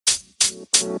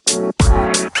And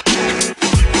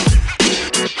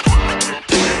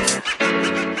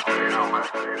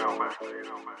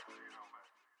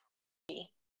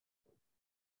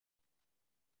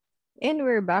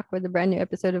we're back with a brand new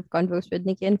episode of Convos with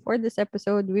Nikki. And for this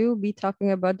episode, we will be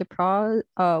talking about the pros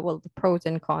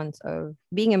and cons of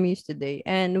being a muse today.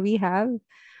 And we have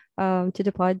to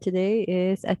the pod today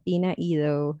is Athena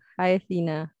Ido. Hi,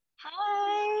 Athena.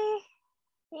 Hi!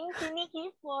 Thank you,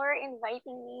 Nikki, for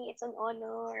inviting me. It's an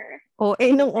honor. OA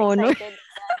I'm nung honor. excited.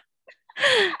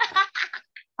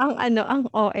 ang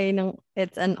OA nung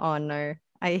it's an honor.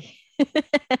 Ay.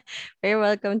 Very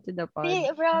welcome to the pod.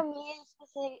 Di, promise.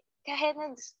 Kasi kahit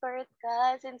nag-start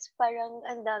ka, since parang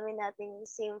ang dami nating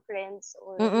same friends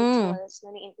or mutuals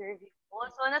na ni-interview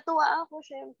mo. So, natuwa ako,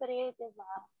 syempre,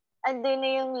 diba? Andun na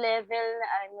yung level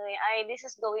na this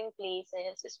is going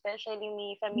places, especially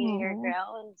may familiar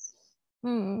grounds.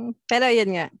 Pero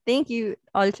yun nga, thank you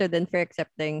also then for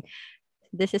accepting.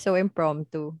 This is so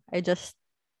impromptu. I just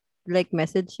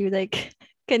message you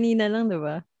kanina lang,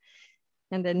 diba?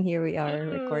 And then here we are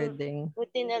recording.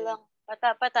 Buti na lang.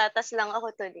 Patatas lang ako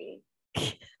today.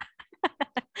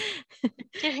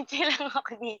 Chill lang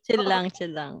ako dito.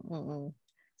 Chill lang.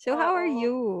 So how are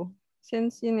you?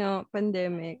 Since,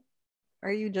 pandemic,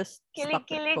 are you just stuck at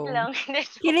home? Kilig lang.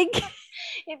 Kilig?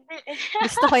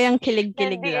 Gusto ko yung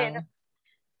kilig-kilig lang.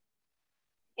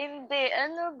 Hindi,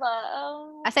 ano ba?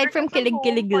 Aside from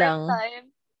kilig-kilig lang.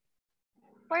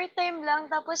 Part-time lang,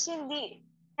 tapos hindi.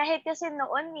 Kahit kasi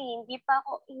noon hindi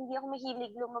ako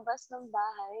mahilig lumabas ng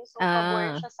bahay. So,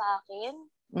 pabor siya sa akin.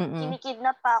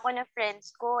 Kinikidnap pa ako ng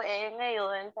friends ko.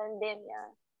 Ngayon, pandemya.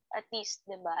 At least,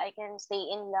 diba, I can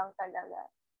stay in lang talaga.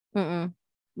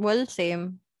 Well,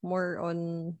 same. More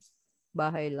on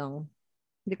bahay lang.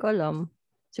 Hindi ko alam.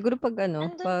 Siguro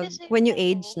when you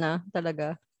age na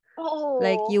talaga. Oo.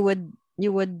 Like, you would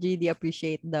really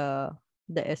appreciate the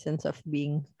essence of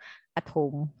being at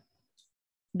home.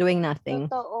 Doing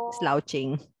nothing. Totoo.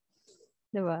 Slouching.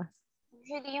 Diba?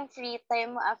 Usually yung free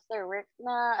time mo after work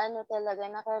na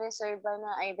talaga, naka-reserve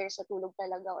na either sa tulog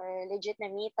talaga or legit na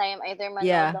me time, either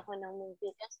manood ako ng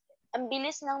movie. Kasi ang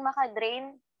bilis nang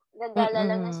makadrain, gagala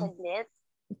lang na saglit.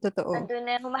 Totoo. Andun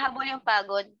na, humahabol yung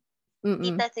pagod.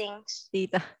 Tita things.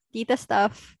 Tita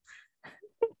stuff.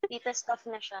 Tita stuff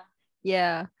na siya.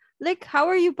 Yeah. Like,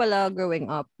 how are you pala growing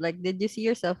up? Like, did you see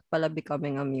yourself pala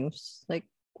becoming a muse? Like,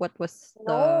 what was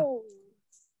the... No.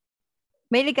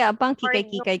 May ka pang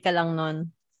kikay-kikay ka lang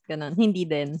nun. Ganon. Hindi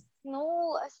din.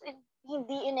 No, as in,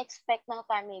 hindi in-expect ng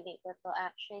family ko to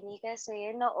actually.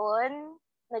 Kasi noon,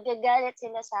 nagagalit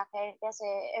sila sa akin. Kasi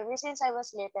ever since I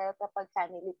was little, kapag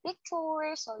family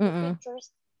pictures, solo pictures,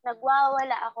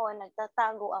 nagwawala ako,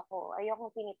 nagtatago ako.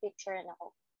 Ayokong pinipicturean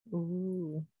ako.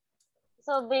 Ooh.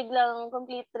 So, biglang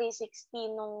complete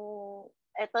 360 nung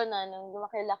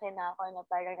lumaki-laki na ako na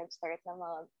parang nag-start na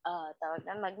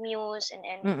mag-muse and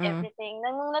everything.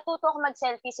 Nung natuto ako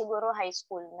mag-selfie, siguro high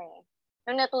school na eh.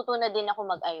 Nung natuto na din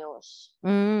ako mag-ayos.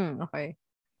 Okay.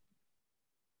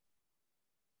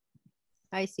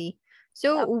 I see.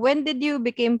 So, when did you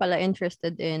became pala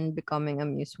interested in becoming a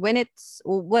muse? When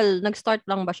nag-start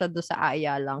lang ba siya do sa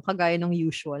aya lang? Kagaya ng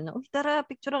usual na, tara,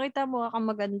 picture kita mo, kang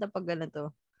maganda pag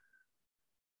ganito.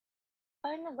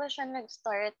 Paano ba siya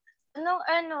nag-start?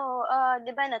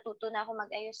 Di ba natuto na ako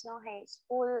mag-ayos nung high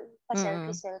school,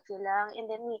 pa-selfie-selfie lang. And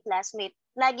then may classmate,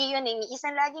 lagi yun eh,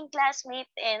 isang laging classmate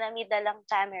na may dalang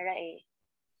camera eh.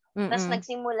 Tapos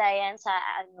nagsimula yan sa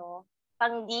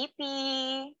pang DP,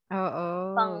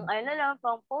 pang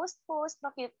pang post,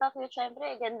 pa-cute,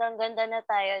 syempre, gandang-ganda na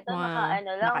tayo. Doon,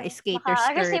 naka-skater skirt.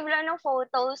 Maka-receive lang ng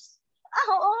photos.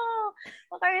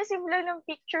 Maka-receive lang ng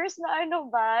pictures na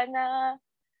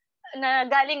na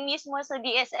galing mismo sa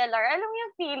DSLR. Alam mo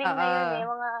yung feeling na yun eh,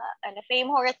 mga fame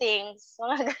whore things.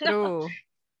 Mga gano'n. True.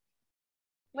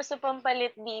 Basta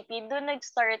pampalit DP. Doon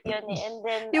nag-start yun eh. And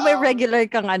then, yung may regular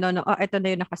kang ito na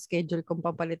yung nakaschedule kong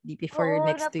pampalit DP for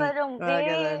next week. Oo, na parang,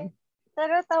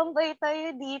 tara, tambay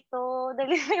tayo dito.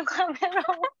 Dali mo yung camera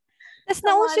mo. Tapos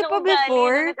nauso pa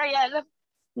before.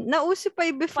 Nauso pa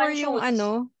before yung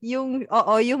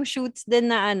yung shoots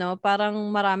din na parang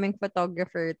maraming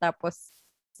photographer tapos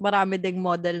marami ding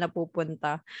model na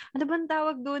pupunta. Ano bang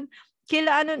tawag doon? Ko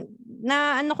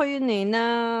yun eh,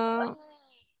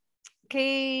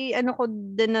 ko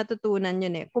din natutunan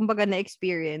yun eh. Kumbaga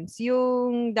na-experience.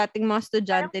 Yung dating mga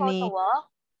estudyante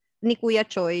ni Kuya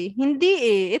Choi. Hindi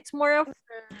eh. It's more of,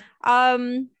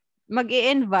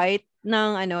 mag-i-invite ng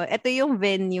ito yung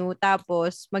venue,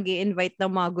 tapos mag-i-invite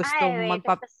ng mga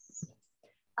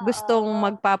gustong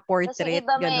magpa-portrait. Kasi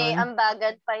iba may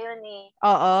ambagan pa yun eh.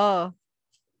 Oo.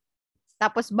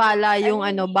 Tapos bahala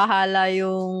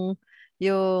yung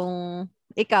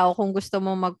ikaw kung gusto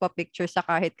mo magpa-picture sa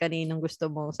kahit kaninong gusto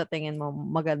mo sa tingin mo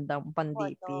magandang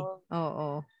pan-DP. photo. Oo.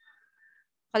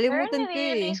 Pero Kalimutan ko eh.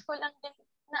 na-realize ko lang din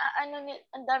na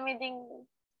ang dami ding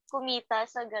kumita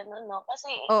sa ganun, no?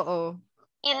 Kasi Oo.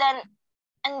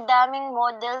 ang daming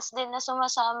models din na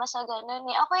sumasama sa ganun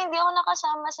eh. Ako hindi ako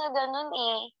nakasama sa ganun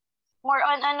eh. More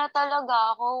on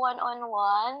talaga ako,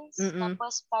 one-on-ones. Mm.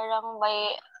 Tapos parang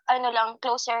by,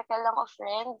 close circle lang of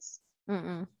friends.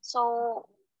 Mm. So,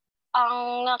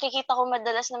 ang nakikita ko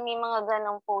madalas na may mga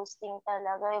ganong posting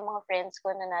talaga, yung mga friends ko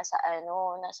na nasa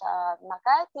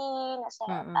Makati, nasa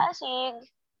Mm. Pasig.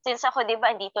 Since ako, di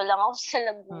ba, andito lang ako sa Mm.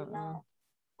 Laguna.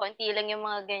 Konti lang yung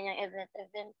mga ganyang event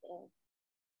eh.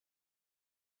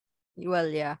 Well,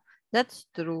 yeah. That's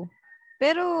true.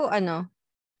 Pero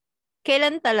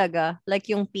kailan talaga like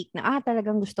yung peak na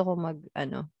talagang gusto ko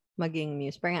maging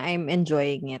muse. Parang I'm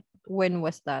enjoying it. When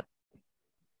was that?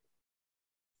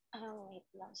 Wait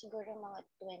lang. Siguro mga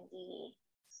 2016?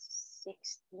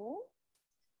 Mm.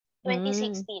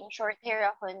 2016, short hair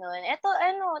ako noon. Ito,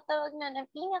 tawag na, ang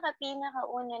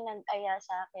pinaka-una nag-aya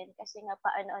sa akin kasi nga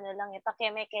paano lang eh,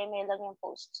 pakeme-keme lang yung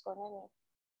posts ko noon eh.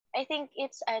 I think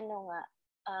it's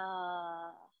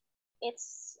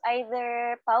it's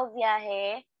either Pau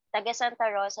Viaje, taga Santa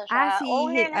Rosa siya.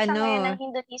 Owner na siya ngayon ng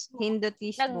Hindutismo.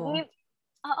 Hindutismo. Yeah.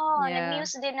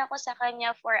 Nag-muse din ako sa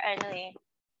kanya for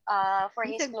for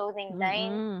his clothing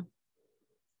line. Mm-mm.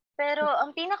 Pero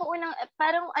ang pinakaunang,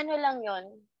 parang lang yon,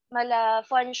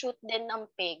 fun shoot din ng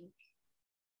pig.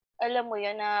 Alam mo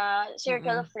yun, na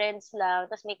circle Mm-mm. of friends lang,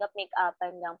 tapos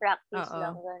make-upan lang, practice Oo.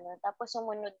 lang, gano'n. Tapos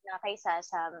sumunod na kay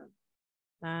Sasam,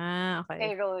 Okay.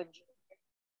 kay Roger.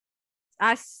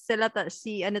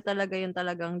 Si talaga yung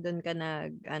talagang dun ka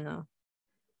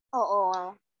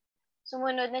Oo.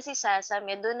 Sumunod na si Sasam,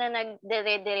 doon na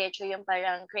nagdire-diretso yung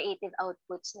parang creative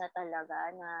outputs na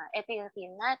talaga, na ito yung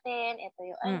theme natin, ito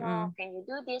yung Mm-mm. can you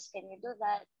do this, can you do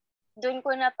that. Doon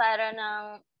ko na para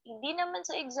ng, hindi naman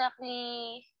sa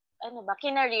exactly,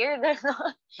 kinareer,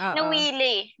 gano'n. Oo.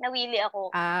 Nawili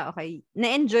ako. Okay.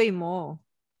 Na-enjoy mo.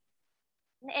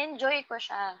 Na-enjoy ko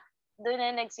siya. Doon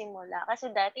na nagsimula. Kasi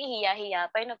dati,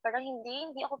 hiya-hiya pa. Parang hindi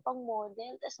ako pang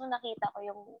model. Tapos nung nakita ko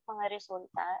yung mga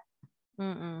resulta,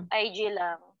 Mm-mm. IG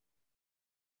lang.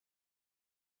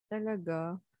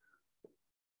 Talaga?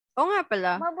 Oo nga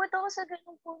pala. Umabot ako sa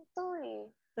ganung punto eh.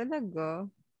 Talaga?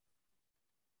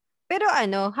 Pero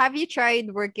have you tried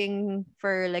working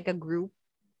for like a group?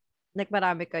 Like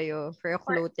marami kayo for a Or,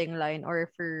 clothing line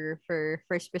or for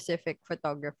specific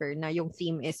photographer na yung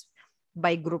theme is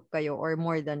by group kayo or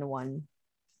more than one?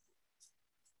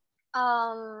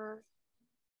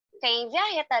 kay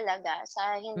Viaje talaga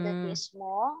sa Mm.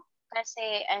 Hindutismo. Kasi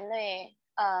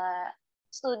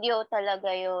studio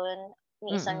talaga yun.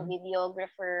 May isang Mm.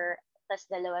 videographer, tapos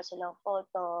dalawa silang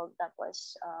photo,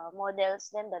 tapos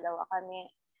models din, dalawa kami.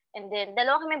 And then,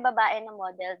 dalawa kami babae na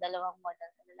model, dalawang model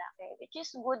na lalaki, which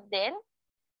is good din.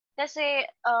 Kasi,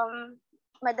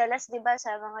 madalas, di ba,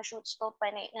 sa mga shoots ko,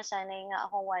 nasanay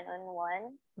nga ako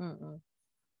one-on-one. Mm.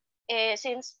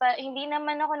 Since hindi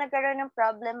naman ako nagkaroon ng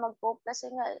problem mag-cope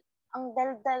kasi nga, ang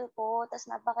daldal ko, tas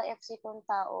napaka-FC kong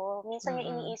tao. Minsan yung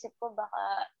Mm. iniisip ko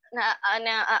baka na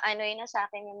sa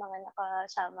akin yung mga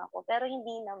nakasama ko. Pero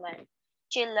hindi naman.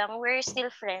 Chill lang. We're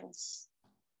still friends.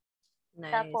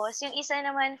 Tapos, Nice. yung isa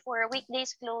naman for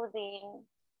weekdays clothing,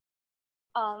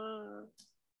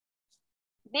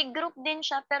 big group din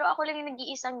siya, pero ako lang yung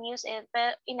nag-iisang muse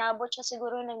pero inabot siya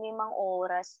siguro ng 5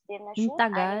 oras din na Ang shoot, 6 na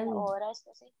tagal. oras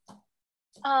kasi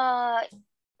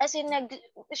as in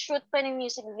nag-shoot pa ng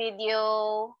music video,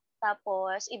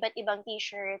 tapos iba't ibang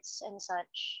t-shirts and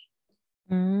such.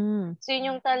 Mm. So yun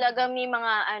yung talaga may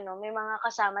mga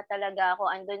kasama talaga ako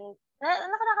andun.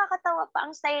 Nakakatawa pa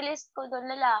ang stylist ko doon,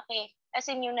 lalaki. As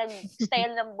in yung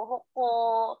nag-style ng buhok ko,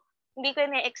 hindi ko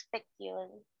na-expect yun.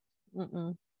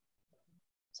 Mm.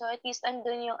 So at least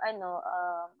andun yung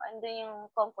andun yung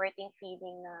comforting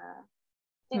feeling na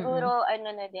siguro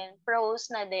na din, pros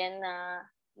na din na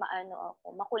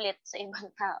makulit sa ibang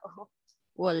tao.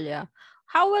 Well, yeah.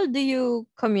 How well do you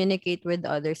communicate with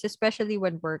others, especially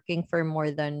when working for more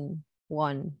than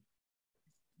one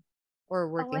or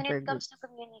working When for it a group? comes to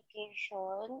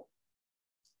communication,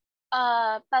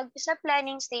 pag sa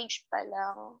planning stage pa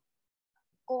lang,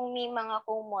 kung may mga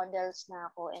co-models na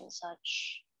ako and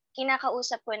such,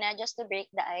 kinakausap ko na just to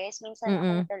break the ice. Minsan ako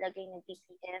na Mm. talaga yung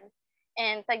nag-PM.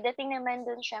 And pagdating naman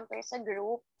dun, syempre sa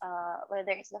group,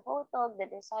 whether it's the photo, the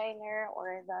designer,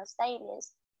 or the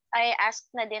stylist, I ask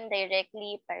na din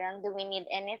directly, parang, do we need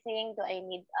anything? Do I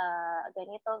need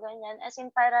ganito, ganyan? As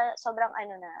in, para sobrang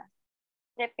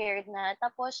prepared na.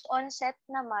 Tapos on set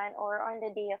naman or on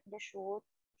the day of the shoot,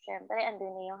 syempre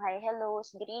andun na yung hi,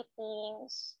 hellos,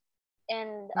 greetings.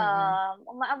 And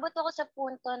umaabot ako sa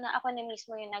punto na ako na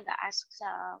mismo yung nag-a-ask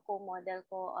sa co-model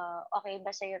ko, okay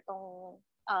ba sa'yo tong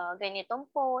ganitong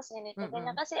pose, ganito,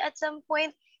 ganyan. Kasi at some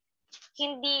point,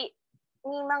 may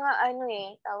mga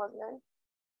tawag nun,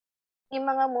 yung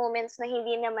mga moments na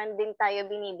hindi naman din tayo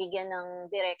binibigyan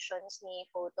ng directions ni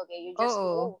photo, you just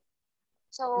move.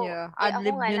 So,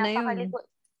 ad-lib ako nga, nyo na yun.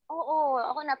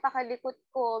 ako napakalikot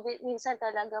ko. Minsan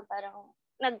talaga parang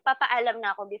nagpapaalam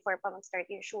na ako before pa mag-start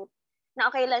yung shoot. Na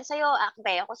okay lang sa'yo,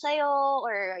 akbay ako sa'yo,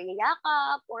 or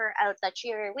yayakap, or I'll touch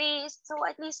your waist. So,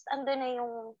 at least ando na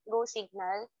yung go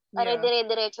signal. Para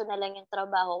dire-diretso na lang yung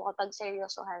trabaho kapag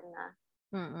seryosohan na.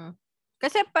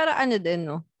 Kasi para din,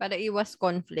 no? Para iwas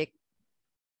conflict.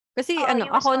 Kasi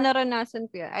ako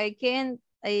naranasan ko yan.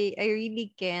 I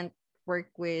really can't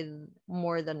work with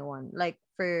more than one. Like,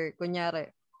 for,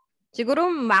 kunyari, siguro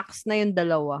max na yung 2.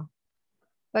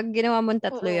 Pag ginawa mong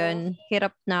 3 yan,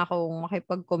 hirap na akong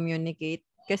makipag-communicate.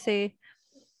 Kasi,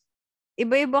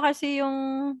 iba-iba kasi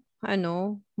yung,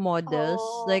 models.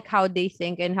 Like, how they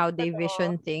think and how they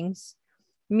vision things.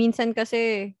 Minsan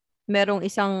kasi, merong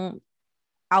isang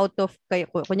out of,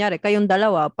 kunyari, kayong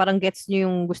 2, parang gets nyo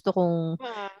yung gusto kong,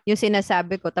 yung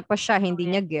sinasabi ko, tapos siya,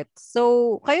 hindi niya gets.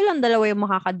 So, kayo lang 2 yung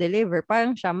makaka-deliver.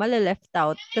 Parang siya, mali-left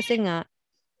out. Kasi nga,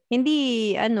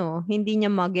 hindi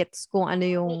niya magets kung ano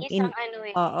yung...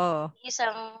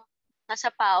 Isang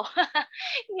nasa pao.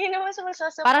 Hindi naman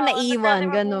sumasasapaw. Parang naiwan,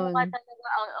 ganun.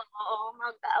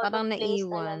 Mag-out parang of place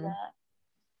naiwan. Talaga.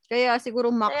 Kaya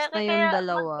siguro max na yung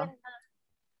 2.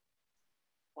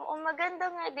 Oo,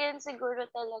 maganda nga din siguro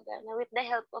talaga na with the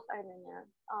help of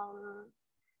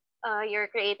your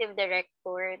creative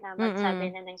director na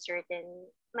magsabi na ng certain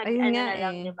na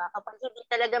lang, di ba? Kapag hindi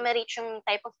talaga ma-reach yung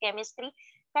type of chemistry.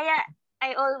 Kaya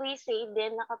I always say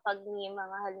din na kapag may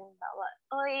mga halimbawa,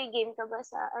 oy, game ka ba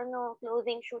sa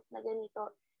clothing shoot na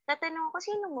ganito? Tatanong ko,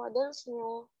 sino models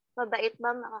nyo? Mabait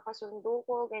ba? Makakasundo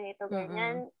ko? Ganito,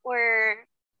 ganyan? Or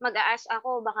mag-a-ask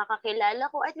ako, baka kakilala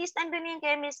ko. At least andun yung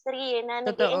chemistry na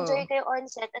nag-enjoy kayo on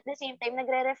set. At the same time,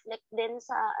 nagre-reflect din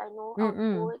sa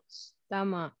outputs.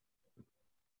 Tama.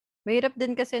 Mahirap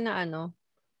din kasi na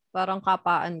parang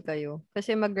kapaan kayo.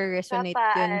 Kasi magre-resonate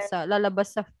yun sa,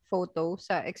 lalabas sa photo,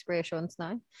 sa expressions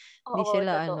na. Hindi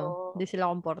sila, hindi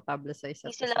sila komportable sa isa't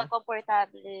isa. Hindi sila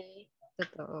komportable.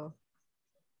 Totoo.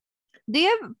 Do you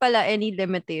have pala any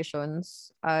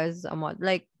limitations as a model?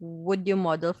 Like, would you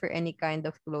model for any kind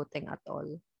of clothing at all?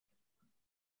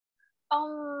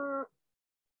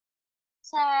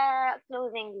 Sa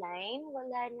clothing line,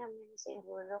 wala naman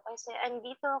siguro. Kasi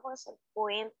andito ako sa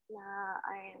point na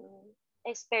I'm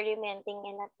experimenting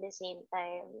and at the same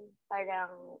time,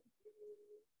 parang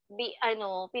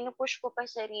pinupush ko pa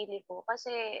sarili ko.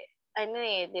 Kasi,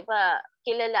 di ba,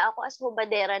 kilala ako as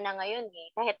hubadera na ngayon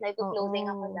kahit nag-clothing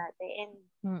ako dati. And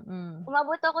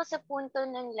umabot ako sa punto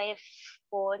ng life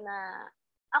ko na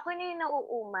ako na yung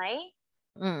nauumay.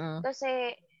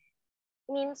 Kasi,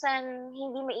 minsan,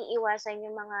 hindi maiiwasan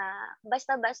yung mga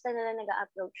basta-basta na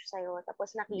nag-a-approach sa'yo.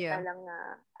 Tapos nakita lang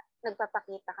na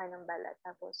nagpapakita ka ng balat.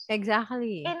 Tapos,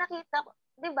 exactly. Nakita ko,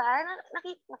 di ba?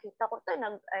 Nakita ko to,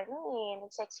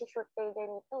 nag-sexy shoot kayo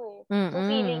ganito So,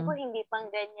 feeling ko, hindi pang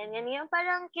ganyan. Yan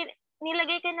parang,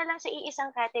 nilagay ka na lang sa iisang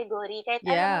category. Kahit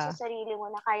alam mo sa sarili mo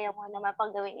na kaya mo na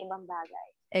mapagawin ibang bagay.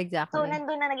 Exactly. So,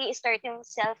 nandun na nag-i-start yung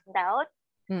self-doubt.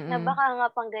 Na baka nga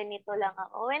pang ganito lang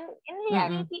ako. When in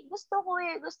reality, gusto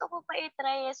ko pa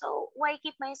i-try. So, why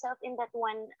keep myself in that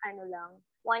one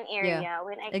area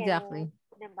when I can,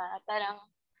 diba, parang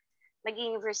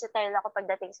maging versatile ako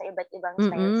pagdating sa iba't ibang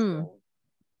styles din.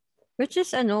 Which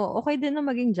is, okay din na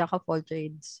maging jack of all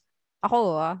trades.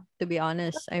 Ako, to be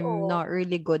honest, I'm not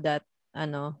really good at,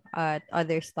 at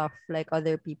other stuff like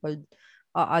other people,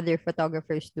 other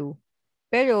photographers do.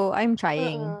 Pero, I'm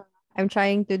trying. I'm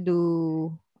trying to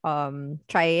do,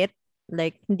 try it.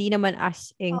 Like, hindi naman as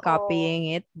in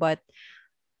copying it, but,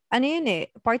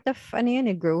 part of,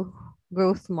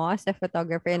 growth mo as a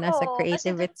photographer and as a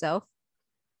creative itself.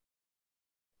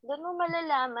 Doon mo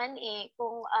malalaman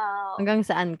kung hanggang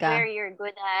saan ka. Where you're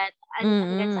good at,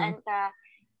 hanggang saan ka.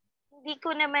 Hindi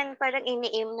ko naman parang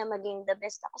ini-aim na maging the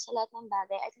best ako sa lahat ng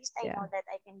bagay. At least I know that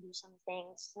I can do some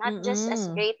things. Not just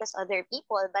as great as other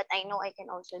people, but I know I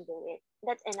can also do it.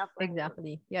 That's enough for me.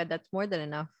 Exactly. Yeah, that's more than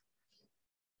enough.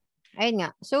 Ayun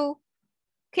nga. So,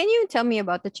 can you tell me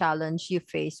about the challenge you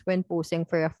face when posing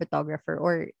for a photographer,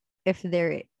 or if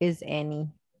there is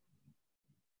any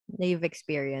that you've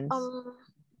experienced?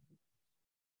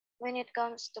 When it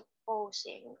comes to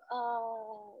posing.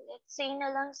 Let's say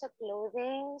na lang sa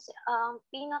clothing,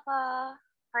 pinaka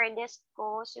hardest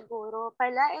ko siguro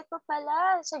ito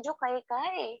pala sa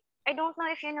Jukaykay. I don't know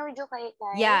if you know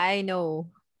Jukaykay. Yeah, I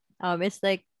know. It's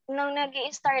like nung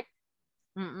nag-i-start,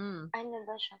 ano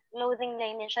ba siya? Clothing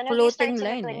line din siya. Nag-i-start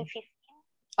sila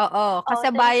 2015. Oo,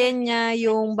 kasabayan niya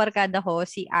yung barkada ko,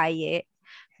 si Aye,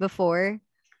 before.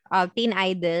 Teen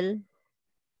Idol.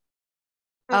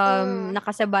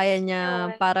 Nakasabayan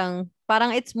niya, parang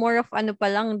it's more of ano pa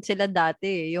lang sila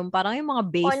dati. Yung parang yung mga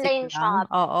basic online lang. Shop.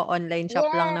 Oo, online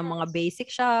shop lang ng mga basic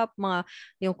shop,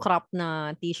 yung crop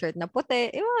na t-shirt na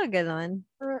puti, yung mga ganon.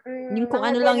 Yung kung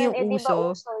mga ano lang yung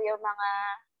uso. Diba uso yung mga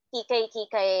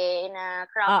kikay-kikay na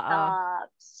crop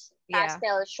tops,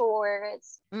 pastel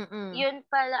shorts. Yun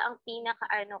pala ang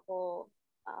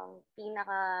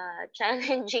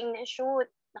pinaka-challenging na shoot.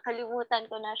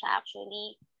 Nakalimutan ko na siya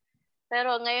actually.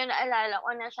 Pero ngayon naalala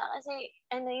ko na siya kasi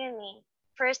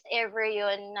first ever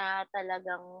yun na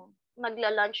talagang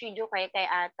magla-launch video kay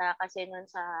ata kasi nun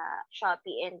sa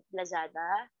Shopee and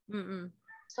Lazada.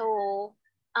 So,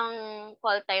 ang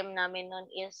call time namin nun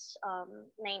is 9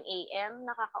 a.m.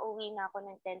 Nakakauwi na ako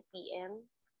ng 10 p.m.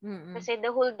 Kasi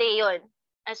the whole day yun.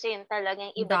 As in,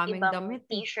 talagang iba't ibang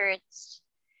t-shirts.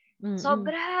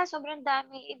 Sobrang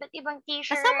dami. Iba't ibang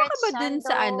t-shirts, kasama ka ba dun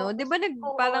sa di ba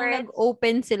parang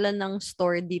nag-open sila ng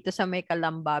store dito sa may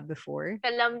Kalamba before?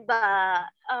 Kalamba.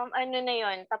 Na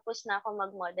yun, tapos na ako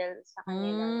mag-model sa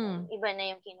kanila. Iba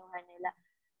na yung kinuha nila.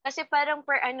 Kasi parang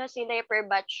per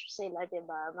batch sila, di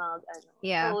ba?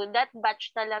 Yeah. So, that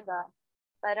batch talaga,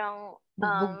 parang,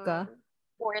 bugbog ka?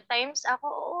 4 times ako.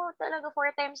 Oo, talaga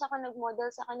 4 times ako nag-model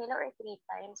sa kanila or 3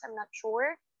 times. I'm not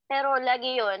sure. Pero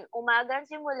lagi yon umagang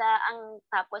simula, ang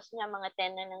tapos niya mga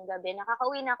 10 na ng gabi.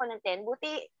 Nakakauwi na ako ng 10.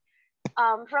 Buti,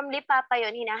 from Lipa pa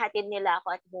yun, hinahatid nila ako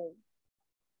at home.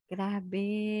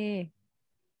 Grabe.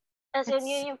 Kasi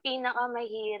yun yung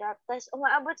pinakamahirap. Tapos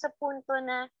umaabot sa punto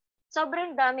na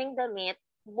sobrang daming damit.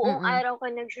 Buong araw ka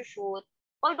nag-shoot.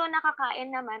 Although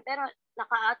nakakain naman, pero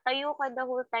nakatayo ka the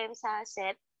whole time sa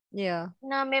set. Yeah.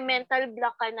 Na may mental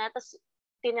block ka na. Tapos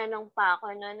tinanong pa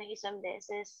ako ng isang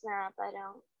beses na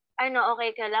parang,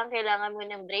 okay ka lang, kailangan mo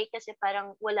ng break kasi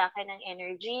parang wala ka ng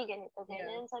energy, ganito,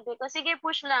 ganyan. Yeah. Sabi ko, sige,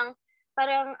 push lang.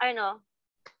 Parang,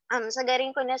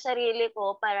 sagarin ko na sarili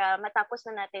ko para matapos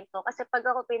na natin to. Kasi pag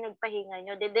ako pinagpahinga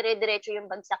nyo, dire-diretso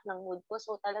yung bagsak ng mood ko.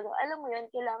 So talaga, alam mo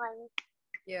yun, kailangan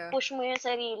push mo yung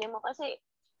sarili mo. Kasi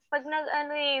pag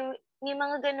may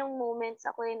mga ganong moments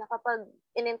ako na kapag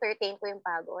in-entertain ko yung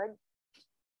pagod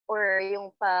or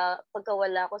yung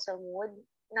pagkawala ko sa mood,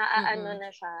 na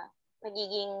siya,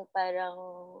 magiging parang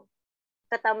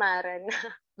katamaran.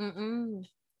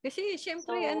 Kasi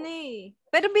syempre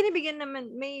pero binibigyan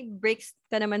naman, may breaks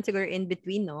ka naman siguro in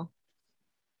between, no?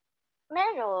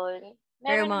 Meron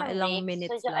pero mga ilang breaks.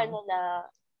 minutes so, lang.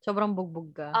 Sobrang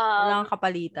bugbog ka. Walang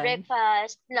kapalitan.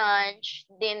 Breakfast, lunch,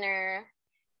 dinner.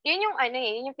 Yun yung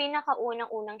yun yung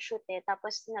pinakaunang-unang shoot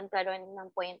Tapos nagkaroon ng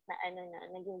point na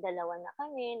naging 2 na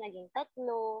kami, naging 3.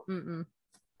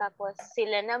 Tapos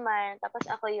sila naman, tapos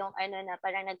ako yung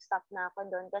parang nag-stop na ako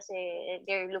doon kasi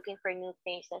they're looking for new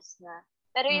faces na.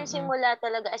 Pero yung simula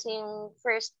talaga as yung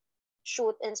first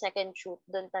shoot and second shoot,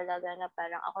 doon talaga na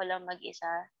parang ako lang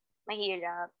mag-isa,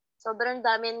 mahirap. Sobrang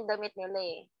daming damit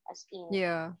nila as in.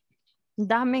 Yeah.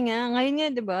 Dami nga. Ngayon nga,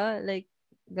 di ba? Like,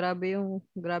 grabe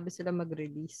sila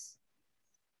mag-release.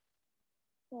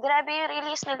 Grabe yung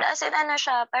release nila. As in,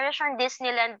 siya, parang siyang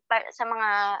Disneyland sa mga,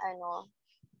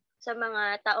 sa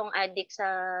mga taong addict sa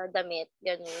damit.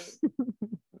 Ganun.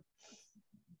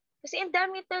 Kasi ang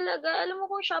dami talaga. Alam mo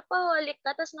kung shopaholic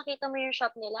ka, tapos nakita mo yung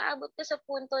shop nila, abot ka sa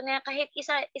punto na kahit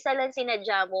isa lang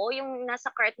sinadya mo, yung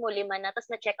nasa cart mo 5 na, tapos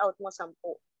na-check out mo 10.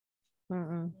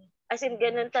 As in,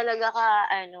 ganun talaga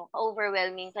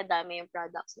ka-overwhelming, kadami yung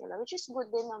products nila, which is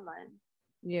good din naman.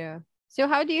 Yeah. So,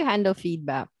 how do you handle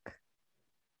feedback?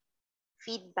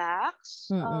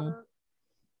 Feedbacks?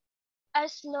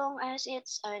 As long as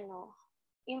it's,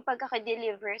 yung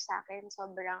pagkaka-deliver sa akin,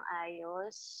 sobrang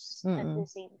ayos. At the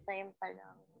same time,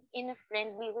 parang, in a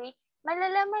friendly way,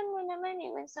 malalaman mo naman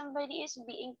when somebody is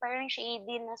being parang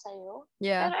shady na sa'yo.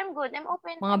 Yeah. Pero I'm good. I'm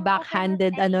open. Mga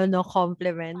backhanded,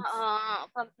 compliments.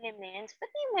 Compliments. Ba't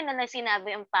di mo na lang sinabi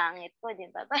ang pangit ko, di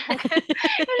ba?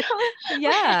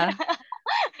 Yeah.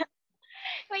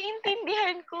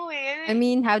 Maintindihan ko I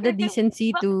mean, have the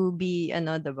decency to be,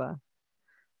 diba?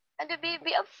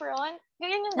 Be upfront.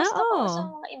 Ganyan yung gusto ko sa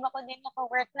mga iba ko din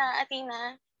naka-work na,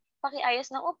 Athena, pakiayos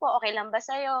na upo, okay lang ba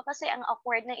sa'yo? Kasi ang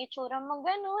awkward ng itsura mo,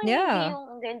 gano'n. Yeah. Hindi yung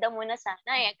ang ganda mo na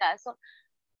sana. Kaso,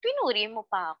 pinuri mo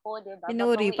pa ako, di ba?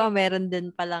 Pinuri pa, meron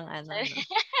din palang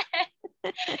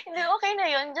Hindi, okay na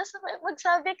yun. Just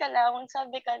magsabi ka lang.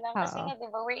 Kasi Oo. nga, di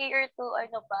ba, we're here to,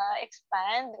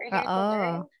 expand. We're here to Oo.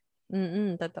 learn.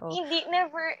 Totoo. Hindi,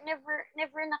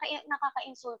 never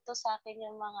nakaka-insulto sa akin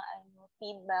yung mga,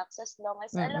 feedbacks as long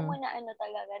as alam mo Mm. na,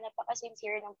 talaga,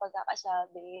 napaka-sincere ng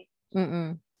pagkakasabi.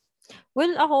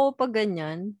 Well, ako pag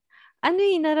ganyan,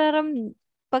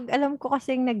 pag alam ko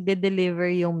kasing nagde-deliver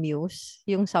yung muse,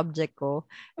 yung subject ko,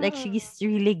 like she's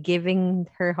really giving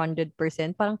her 100%,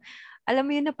 parang, alam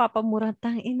mo yun, napapamura,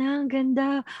 ina, ang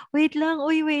ganda. Wait lang,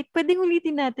 uy, wait, pwedeng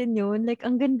ulitin natin yun. Like,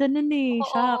 ang ganda nun eh, Oo,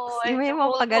 shucks. May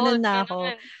mga pag-ano hold, na ako.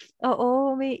 ganun.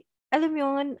 Oo, alam mo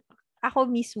yun, ako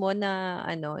mismo na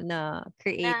Na-hype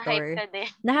creator, ka din.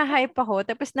 naha-hype ako,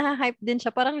 tapos naha-hype din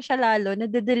siya, parang siya lalo,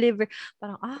 nade-deliver,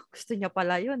 parang, gusto niya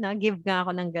pala yun, give nga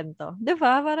ako ng ganito.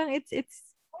 Diba? Parang it's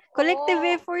collective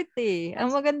Oo. effort eh.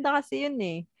 Ang maganda kasi yun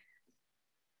eh.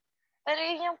 Pero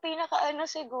yun yung pinaka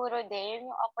siguro din,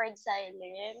 yung awkward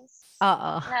silence.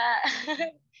 Oo. Na,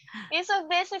 isang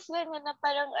beses ganun na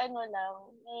parang lang,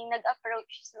 may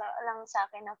nag-approach lang sa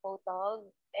akin na photog.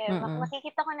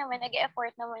 Makikita ko naman,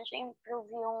 nag-effort naman siya improve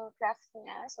yung craft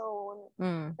niya. So,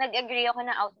 nag-agree ako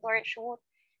na outdoor shoot.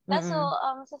 Kaso,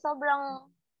 sa sobrang,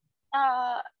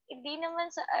 hindi naman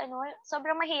sa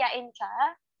sobrang mahiyain siya.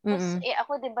 Tapos,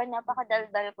 ako, di ba,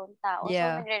 napakadaldal kong tao. So,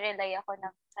 Yeah. nagre-rely ako na,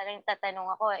 parang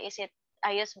tatanong ako, is it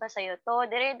ayos ba sa'yo to?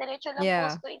 Dire-diretso lang Yeah.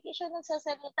 post ko, hindi siya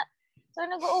nagsasalita. So,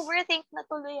 nag-overthink na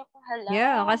tuloy ako. Hala.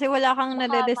 Yeah, kasi wala kang Baka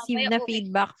nare-receive mamaya na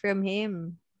feedback from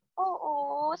him.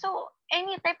 Oo. So,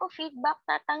 any type of feedback,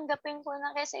 tatanggapin ko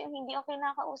na kasi yung hindi ako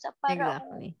kinakausap para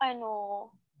Exactly.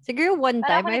 siguro one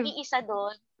para time, ako nag-iisa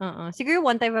doon. Siguro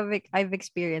one time I've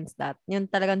experienced that. Yung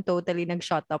talagang totally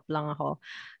nag-shut up lang ako.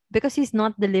 Because he's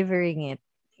not delivering it.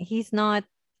 He's not,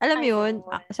 alam mo yun,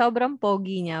 sobrang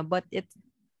pogi niya, but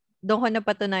doon ko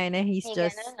napatunayan na he's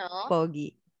just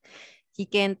pogi. He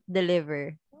can't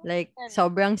deliver. Like,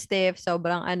 sobrang stiff,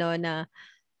 sobrang na,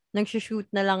 nagsushoot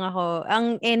na lang ako.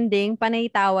 Ang ending, panay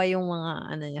tawa yung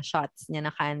mga, niya, shots niya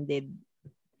na candid.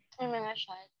 Yung mga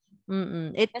shots.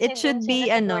 It should be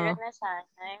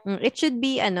it should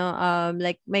be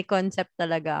like may concept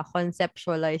talaga,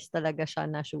 conceptualize talaga siya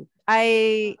na shoot.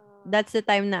 That's the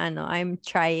time na I'm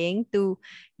trying to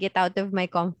get out of my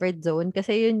comfort zone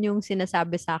kasi yun yung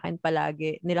sinasabi sa akin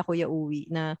palagi nila Kuya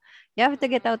Uwi na you have to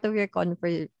get out of your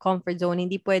comfort zone.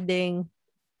 Hindi pwedeng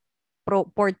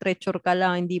portraiture ka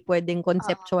lang, hindi pwedeng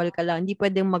conceptual ka lang, hindi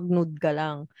pwedeng mag-nude ka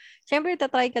lang. Siyempre,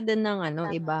 tatry ka din ng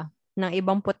iba, ng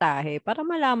ibang putahe para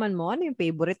malaman mo ano yung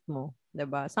favorite mo. 'Di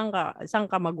ba? Saan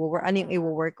ka mag-work, ano yung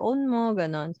i-work on mo,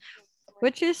 ganon.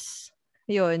 Which is,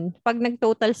 yun, pag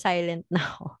nag-total silent na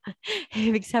ako,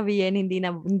 ibig sabihin, hindi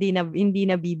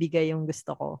na bibigay yung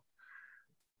gusto ko.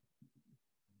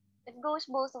 It goes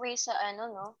both ways sa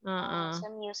sa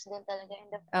muse din talaga in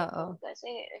the photo. Kasi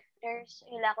if there's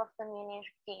a lack of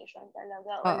communication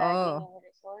talaga, wala din yung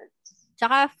results.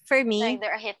 Tsaka for me,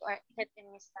 either a hit and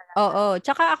miss talaga. Oo.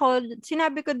 Tsaka ako,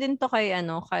 sinabi ko din to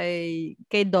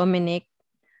kay Dominic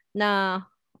na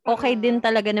okay din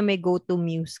talaga na may go-to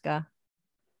muse ka.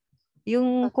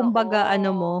 Yung kumbaga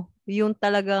yung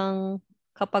talagang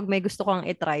kapag may gusto kang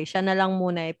i-try, siya na lang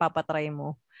muna ipapatry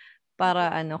mo.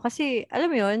 Para kasi alam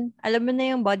mo yun, alam mo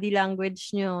na yung body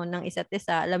language nyo ng isa't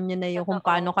isa, alam nyo na yung kung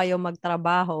paano kayo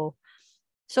magtrabaho.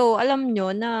 So, alam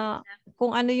nyo na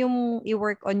kung ano yung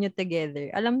i-work on nyo together,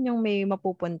 alam nyo may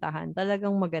mapupuntahan.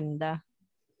 Talagang maganda.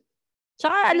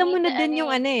 Tsaka alam mo na din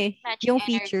yung yung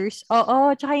features.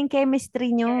 Oo, tsaka yung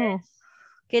chemistry nyo. Yes.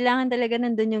 Kailangan talaga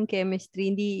nandun yung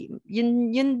chemistry. Hindi,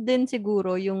 yun din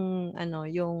siguro yung,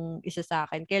 yung isa sa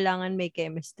akin. Kailangan may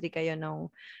chemistry kayo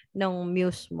ng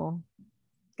muse mo.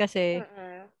 Kasi,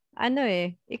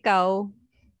 ikaw,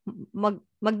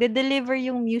 magde-deliver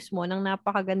yung muse mo ng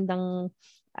napakagandang,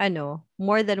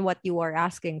 more than what you are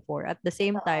asking for. At the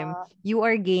same time, you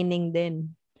are gaining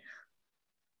din.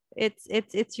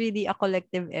 It's really a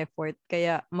collective effort.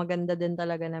 Kaya maganda din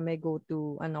talaga na may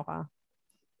go-to, ka.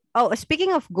 Oh,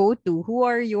 speaking of go-to, who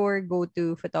are your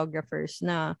go-to photographers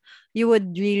na you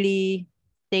would really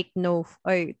take no,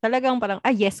 or talagang parang,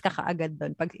 yes ka kaagad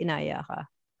doon pag inaya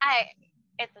ka? Ay,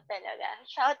 ito talaga.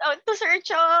 Shout out to Sir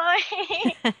Choi!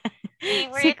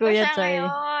 Favorite ko siya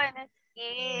ngayon.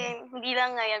 Hindi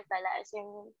lang ngayon pala. As in,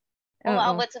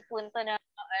 umaabot sa punto na,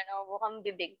 bukang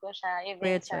bibig ko siya.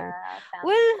 Even sa family.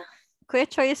 Well, Kuya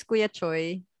Choi is Kuya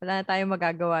Choi. Wala na tayong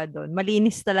magagawa doon.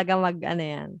 Malinis talaga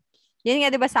yan. Yan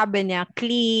nga, di ba sabi niya,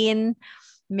 clean,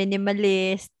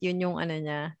 minimalist, yun yung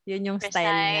yun yung style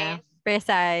niya.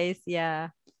 Precise, yeah.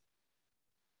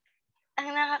 Ang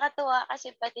nakakatuwa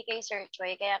kasi pati kay Sir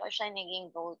Choi, kaya ko siya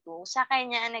naging go-to. Sa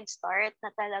kanya nag-start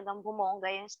na talagang bumongga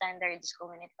yung standards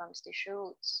ko when it comes to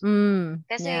shoots.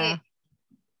 Kasi,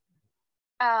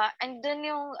 andun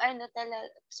yung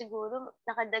siguro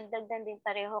nakadagdag na din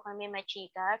pareho kami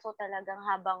machika. So talagang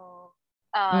habang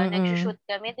nag-shoot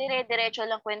kami, dire-diretso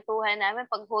lang kwentuhan namin.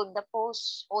 Pag hold the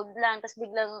pose, hold lang. Tapos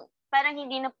biglang, parang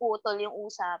hindi naputol yung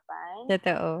usapan.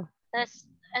 Totoo. Tapos,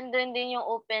 andun din yung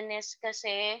openness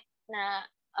kasi na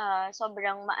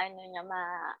sobrang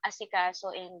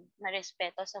maasikaso and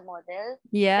marespeto sa model.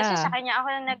 Yeah. Kasi sa kanya ako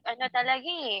talaga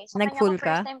eh. Sa kanya Nag-full ako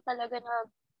first time talaga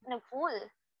nag-full.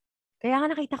 Kaya nga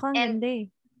nakita ko ang ganda eh.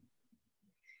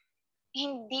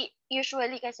 Hindi,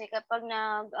 usually kasi kapag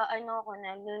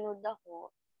nag-nude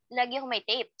ako, lagi ako may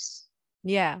tapes.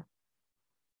 Yeah.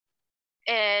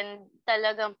 And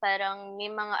talagang parang may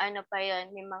mga pa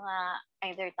yun, may mga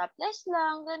either topless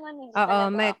lang, gano'n.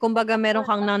 Kumbaga meron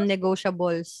kang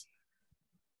non-negotiables.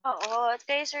 Oo,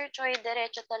 kay Sir Choi,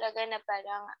 diretso talaga na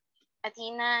parang,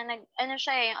 Athena,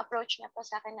 yung approach niya pa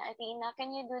sa akin na, Athena, can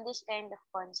you do this kind of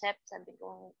concept?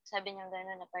 Sabi niya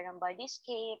gano'n na parang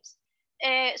bodyscapes.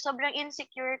 Sobrang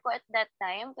insecure ko at that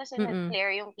time kasi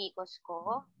nag-flare yung PCOS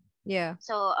ko. Yeah.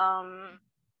 So,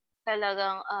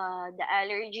 talagang the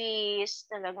allergies,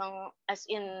 talagang as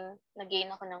in, nag-gain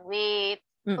ako ng weight,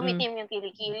 kumitim yung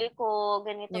kilikili ko,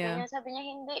 ganito, ganyan. Sabi niya,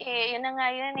 hindi yun na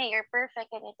nga yun you're perfect,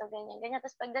 ganito, ganyan, ganyan.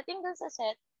 Tapos pagdating dun sa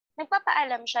set,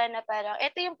 nagpapaalam siya na parang,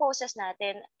 ito yung poses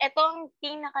natin. Ito ang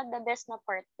pinaka-the best na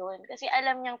part dun. Kasi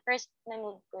alam niyang first na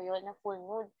nude ko yun, na full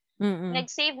nude.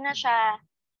 Nag-save na siya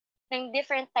ng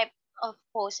different type of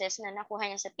poses na nakuha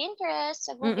niya sa Pinterest,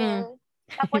 sa Google.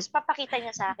 Tapos papakita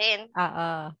niya sa akin.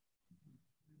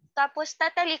 Tapos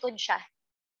tatalikod siya.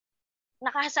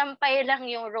 Nakasampay lang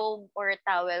yung robe or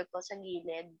towel ko sa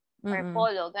gilid. Or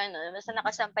polo, gano'n. Basta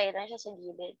nakasampay lang siya sa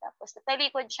gilid. Tapos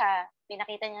tatalikod siya.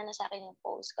 Pinakita niya na sa akin yung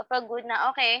pose. Kapag good na,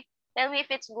 okay, tell me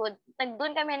if it's good.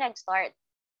 Doon kami nag-start.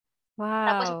 Wow.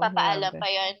 Tapos papaalam pa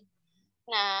yun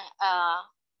na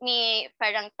may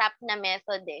parang tap na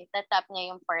method eh. Tatap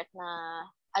niya yung part na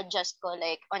adjust ko,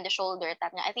 like on the shoulder.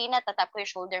 Tap niya, Athena, tatap ko yung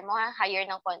shoulder mo ha, higher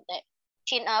ng konti.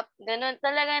 Chin up, ganun.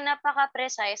 Talaga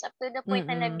napaka-precise up to the point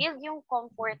na na-build yung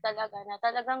comfort talaga na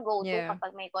talagang go-to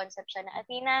kapag may concept siya na,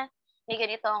 Athena, may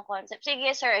ganito ang concept.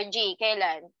 Sige, Sir G,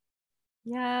 kailan?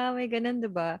 Yeah, may ganun,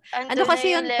 diba?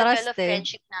 Kasi yung level of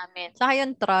friendship namin. Saka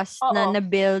yung trust na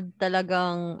na-build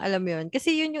talagang, alam mo yun.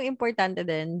 Kasi yun yung importante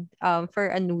din for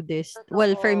a nudist. Totoo.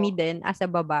 Well, for me din, as a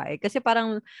babae. Kasi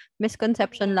parang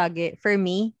misconception lagi, for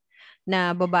me,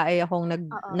 na babae akong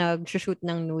nag-shoot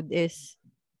ng nude is,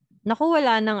 naku,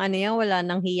 wala nang wala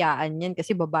nang hiyaan yan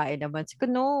kasi babae naman. Siko,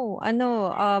 no,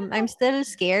 I'm still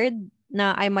scared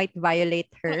na I might violate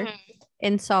her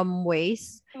in some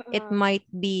ways. It might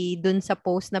be dun sa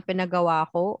post na pinagawa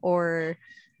ko or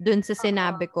dun sa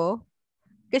sinabi ko.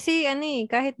 Kasi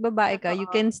kahit babae ka, you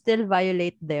can still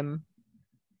violate them.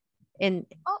 And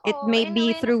it may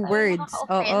be through words.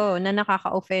 Na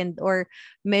nakaka-offend or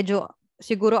medyo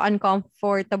siguro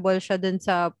uncomfortable siya dun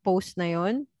sa post na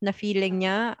yon na feeling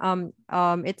niya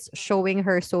it's showing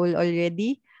her soul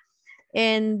already.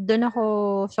 And dun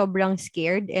ako sobrang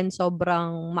scared and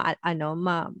sobrang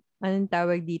anong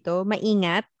tawag dito?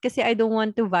 Maingat kasi I don't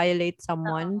want to violate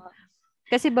someone.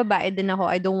 Kasi babae din ako,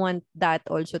 I don't want that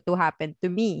also to happen to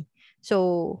me.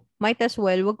 So, might as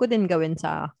well, wag ko din gawin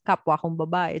sa kapwa kong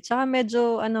babae. Tsaka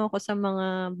medyo ako sa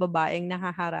mga babaeng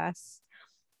nakaharas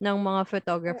ng mga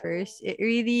photographers. It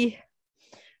really,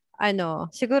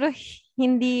 siguro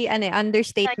hindi,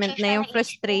 understatement na yung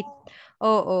frustrate.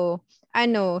 Oo.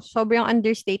 Sobrang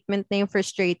understatement na yung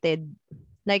frustrated.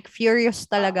 Like, furious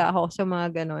talaga ako sa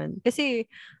mga ganon. Kasi,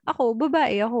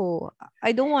 babae ako.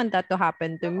 I don't want that to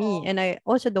happen to me. And I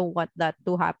also don't want that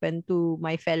to happen to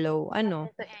my fellow,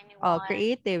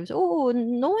 creatives. Oo,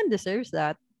 no one deserves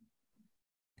that.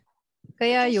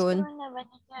 Kaya yun.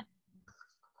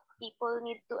 People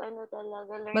need to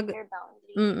talaga learn their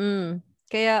boundaries.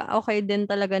 Kaya okay din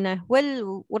talaga na,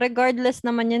 well, regardless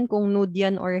naman yan kung nude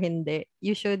yan or hindi,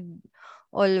 you should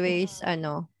always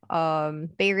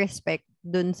pay respect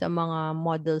dun sa mga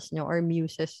models nyo or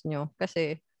muses nyo.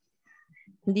 Kasi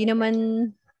hindi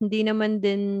naman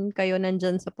din kayo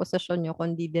nandyan sa posisyon nyo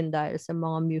kundi din dahil sa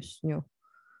mga muse nyo.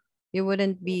 You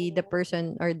wouldn't be the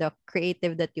person or the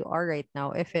creative that you are right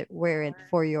now if it weren't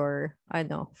for your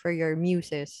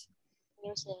muses.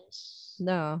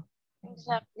 No.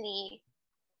 Exactly.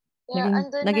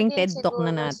 Naging TED Talk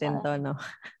na natin to, no?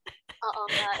 Oo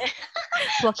nga.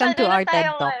 Welcome to our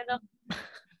TED Talk.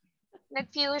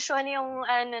 nag-fusion yung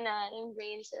yung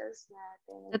brain cells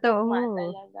natin. Totoo.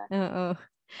 Talaga. Oo.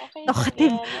 Okay lang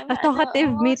Talkative. yan.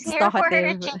 Talkative meets Here for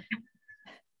talkative. it.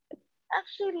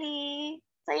 Actually,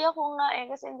 saya ko nga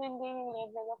kasi doon din yung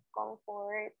level of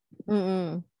comfort.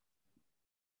 Mm.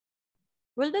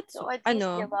 Well, that's, So, at least,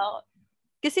 diba?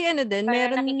 Kasi din, parang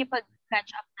meron...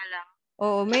 nakikipag-catch up na lang.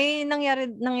 Oo, may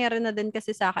nangyari na din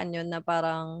kasi sa akin yun na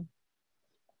parang,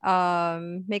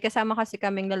 may kasama kasi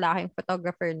kaming lalaking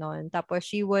photographer noon. Tapos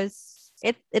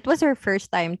it was her first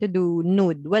time to do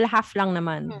nude. Well, half lang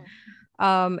naman.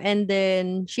 And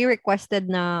then she requested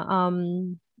na,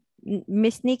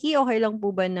 Miss Nikki, okay lang po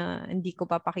ba na hindi ko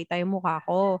papakita yung mukha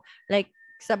ko? Like,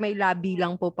 sa may labi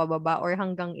lang po pababa or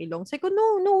hanggang ilong. Sabi ko,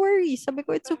 no worries. Sabi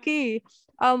ko, it's okay.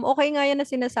 Okay nga yan na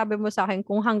sinasabi mo sa akin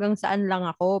kung hanggang saan lang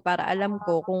ako para alam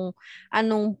ko kung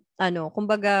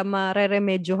kumbaga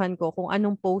mareremedyohan ko kung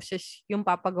anong poses yung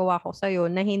papagawa ko sa'yo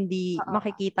na hindi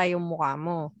makikita yung mukha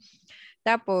mo.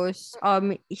 Tapos,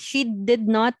 she did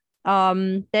not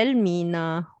tell me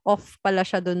na off pala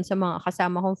siya dun sa mga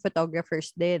kasama kong photographers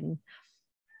din.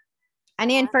 Ano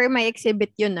yan, for my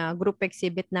exhibit yun group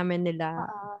exhibit namin nila,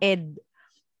 Ed.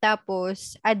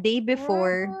 Tapos, a day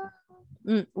before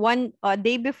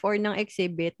ng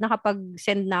exhibit,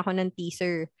 nakapag-send na ako ng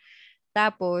teaser.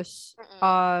 Tapos,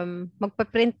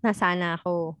 magpa-print na sana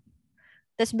ako.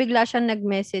 Tapos, bigla siyang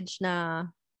nag-message na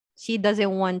she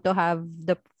doesn't want to have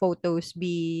the photos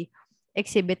be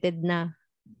exhibited na.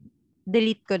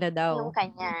 Delete ko na daw. Yung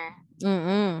kanya.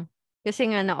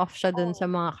 Kasi nga na-off siya dun sa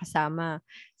mga kasama.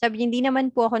 Sabi niya, hindi naman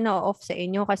po ako na-off sa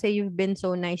inyo kasi you've been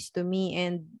so nice to me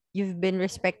and you've been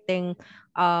respecting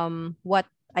what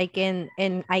I can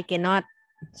and I cannot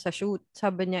sa shoot.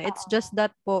 Sabi niya, it's just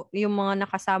that po, yung mga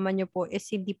nakasama niyo po is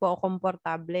hindi po ako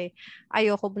komportable.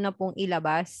 Ayoko na pong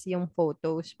ilabas yung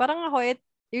photos. Parang ako, it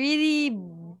really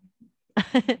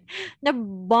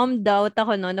na-bummed out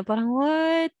ako no, na parang,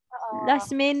 what?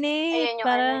 Last minute. Ayun yung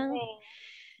parang,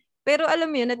 pero alam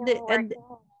mo yun,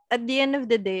 at the end of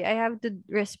the day, I have to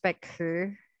respect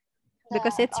her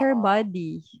because it's her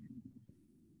body.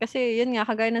 Kasi yun nga,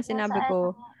 kagaya ng sinabi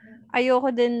ko, ayoko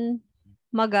din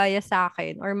magaya sa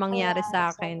akin or mangyari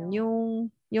sa akin yung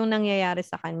nangyayari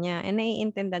sa kanya. And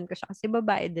naiintindihan ko siya kasi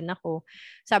babae din ako.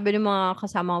 Sabi ng mga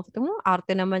kasama ko,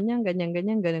 arte naman yan,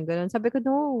 ganyan, ganun. Sabi ko,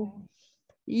 no.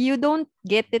 You don't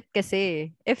get it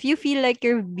kasi. If you feel like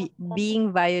you're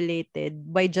being violated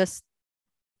by just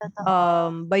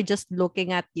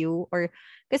looking at you or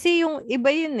kasi yung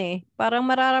iba yun parang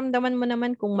mararamdaman mo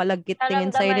naman kung malagkit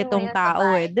tingin sa'yo nitong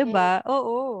tao 'di ba?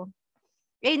 Oo.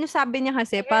 Yung sabi niya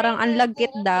kasi parang ang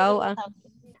lagkit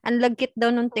daw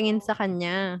nung tingin sa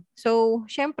kanya. So,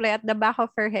 syempre at the back of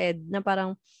her head na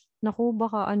parang naku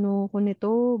baka ko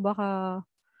nito, baka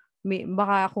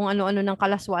kung ano-ano ng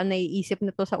kalaswaan na iisip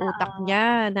nito sa utak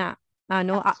niya na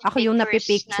ako yung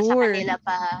napipicture.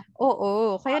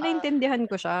 Oo, kaya naintindihan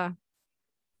ko siya.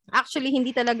 Actually,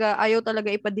 ayaw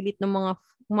talaga ipa-delete ng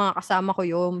mga kasama ko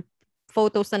yung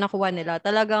photos na nakuha nila.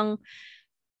 Talagang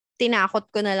tinakot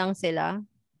ko na lang sila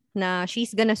na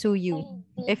she's gonna sue you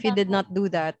if you did not do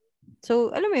that. So,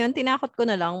 alam mo yun, tinakot ko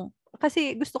na lang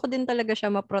kasi gusto ko din talaga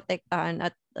siya maprotektahan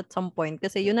at some point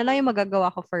kasi yun na lang yung magagawa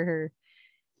ko for her.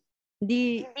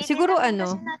 Hindi siguro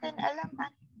kasi natin alam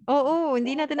Oo,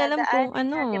 hindi natin alam kung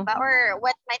diba? Or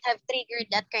what might have triggered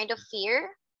that kind of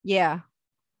fear. Yeah.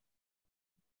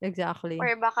 Exactly.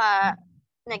 Or baka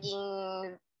naging,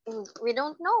 we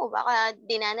don't know, baka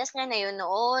dinanas niya na yun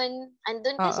noon.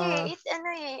 Andun kasi,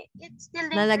 it's still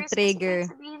dangerous kasi kahit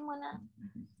sabihin mo na.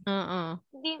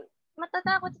 Hindi,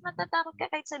 matatakot ka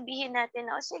kahit sabihin natin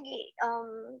na, sige,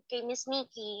 kay Miss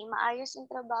Nikki, maayos yung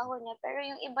trabaho niya. Pero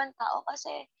yung ibang tao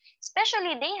kasi,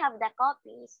 especially they have the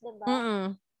copies,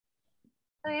 diba?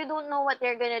 So you don't know what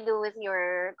they're gonna do with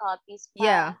your copies pa.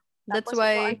 Yeah. That's tapos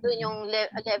why andun yung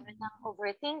level ng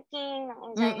overthinking, ng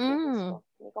anxiety. So,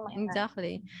 hindi ko ma-imagine.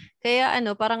 Exactly. Kaya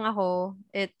parang ako,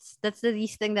 that's the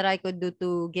least thing that I could do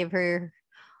to give her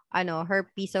her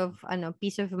peace of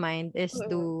mind is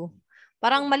to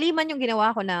parang mali man yung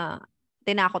ginawa ko na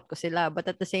tinakot ko sila, but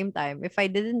at the same time, if I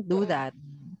didn't do that,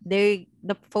 the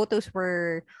photos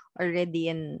were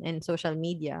already in social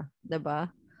media, 'di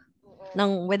ba?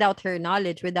 Without her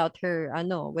knowledge, without her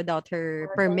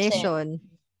permission.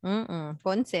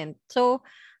 Consent. So,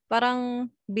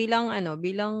 parang bilang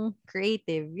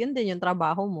creative, yun din yung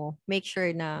trabaho mo. Make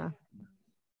sure na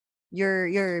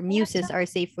your muses are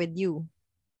safe with you.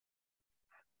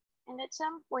 And at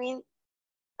some point,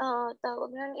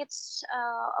 it's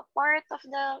a part of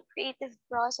the creative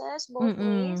process, both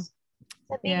ways.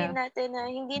 Sabihin natin na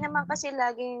hindi naman kasi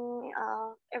laging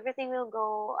everything will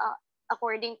go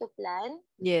according to plan.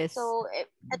 Yes. So,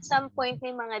 at some point,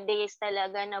 may mga days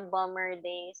talaga na bummer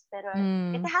days. Pero,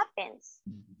 it happens.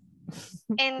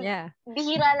 And,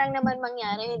 bihira lang naman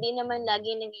mangyari. Hindi naman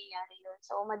lagi nangyayari yun.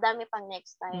 So, madami pang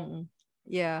next time.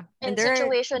 Yeah. And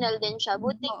situational din siya.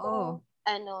 Buti kung,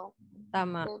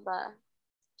 tama. Diba?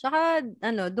 Tsaka,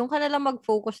 doon ka na lang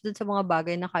mag-focus dun sa mga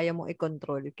bagay na kaya mong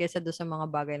i-control kaysa doon sa mga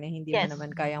bagay na hindi mo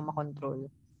naman kayang makontrol.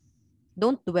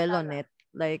 Don't dwell on it.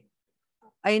 Like,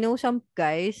 I know some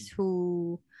guys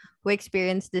who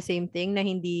experience the same thing na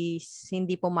hindi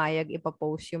pumayag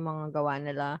ipapost yung mga gawa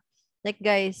nila. Like,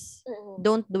 guys,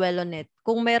 don't dwell on it.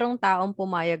 Kung merong taong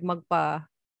pumayag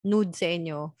magpa-nude sa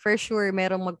inyo, for sure,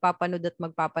 merong magpapanood at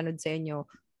magpapanood sa inyo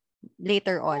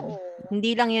later on.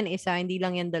 Hindi lang yan isa, hindi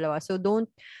lang yan dalawa. So, don't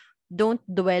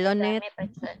dwell on it.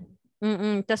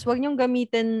 Tas wag niyong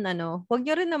gamitin, wag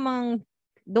niyo rin namang,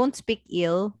 don't speak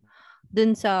ill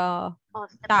dun sa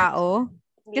tao.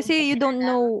 Kasi you don't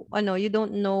know, you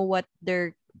don't know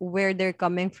where they're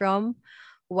coming from,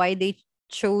 why they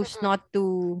chose not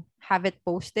to have it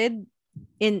posted.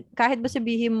 Kahit ba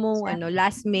sabihin mo,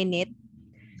 last minute,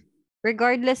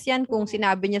 regardless yan kung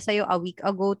sinabi niya sa'yo a week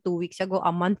ago, 2 weeks ago, a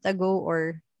month ago,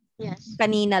 or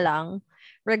kanina lang,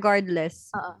 regardless.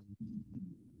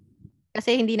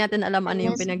 Kasi hindi natin alam ano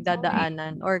yung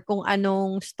pinagdadaanan or kung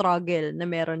anong struggle na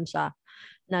meron siya,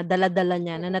 na dala-dala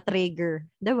niya, na na-trigger.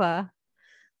 Diba?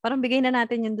 Parang bigay na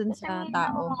natin yun dun sa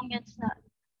tao.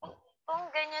 Kung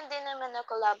ganyan din naman na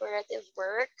collaborative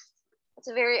work, it's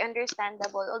very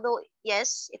understandable. Although,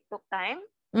 yes, it took time,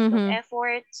 it took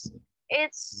efforts.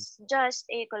 It's just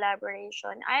a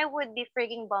collaboration. I would be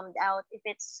freaking bummed out if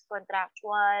it's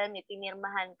contractual, may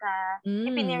pinirmahan ka,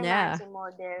 may pinirmahan si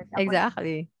model. Tapos,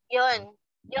 exactly. Yun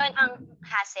ang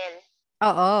hassle.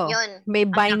 Oo. Yun. May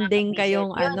binding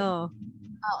kayong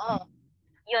Oo.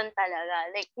 Yun talaga.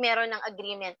 Like, meron ng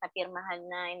agreement na pirmahan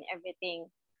na and everything.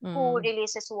 Who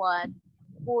releases what,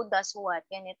 who does what,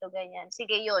 ganito, ganyan.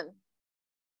 Sige, yun.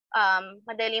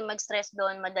 Madali mag-stress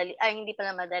doon, hindi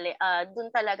pala madali.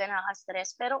 Doon talaga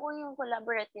nakaka-stress. Pero kung yung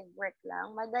collaborative work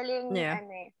lang, madaling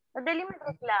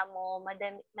magreklamo,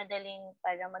 madaling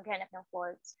para maghanap ng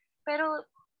faults. Pero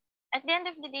at the end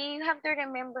of the day, you have to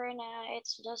remember na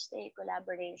it's just a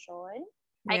collaboration.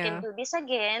 I can do this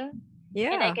again.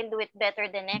 And I can do it better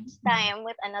the next time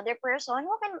with another person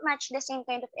who can match the same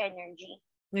kind of energy.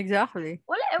 Exactly.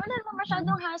 Wala naman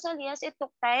masyadong hassle. Yes, it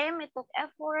took time, it took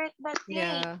effort, but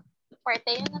hey, parte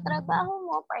yun ng trabaho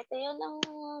mo, parte yun ng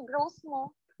growth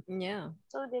mo. Yeah.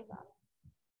 So, diba?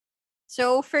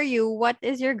 So, for you, what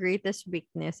is your greatest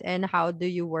weakness and how do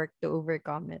you work to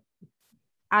overcome it?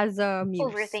 As a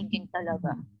muse. Overthinking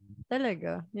talaga.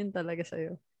 Talaga? Yun talaga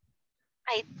sa'yo?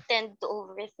 I tend to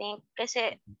overthink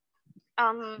kasi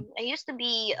I used to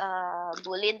be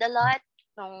bullied a lot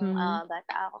nung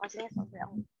bata ako kasi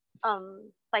sobrang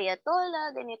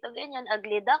payatola, ganito, ganyan,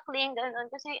 ugly duckling,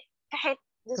 gano'n. Kasi kahit,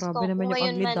 grabe naman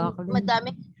yung ugly duckling.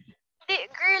 Madami. Hindi,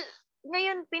 girl,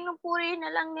 ngayon, pinupuri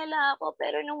na lang nila ako,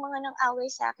 pero nung mga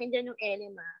nang-away sa akin dyan, yung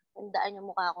Elima, tandaan yung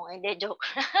mukha ko, hindi, joke.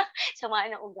 Sama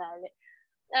ng ugali.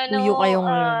 Uyo kayo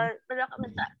ngayon.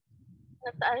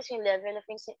 Nataas yung level of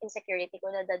insecurity ko,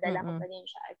 nadadala ko pa din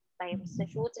siya at times sa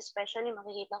shoots, especially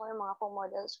makikita ko yung mga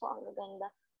co-models ko, ang gaganda.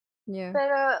 Yeah.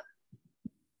 Pero,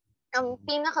 ang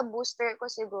pinaka-booster ko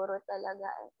siguro talaga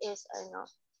is,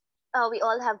 we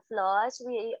all have flaws,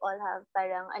 we all have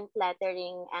parang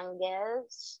unflattering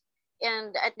angles,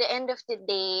 and at the end of the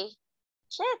day,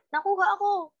 shit, nakuha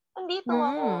ako, andito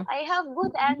ako, I have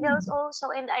good angles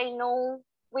also, and I know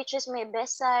which is my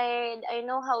best side. I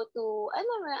know how to,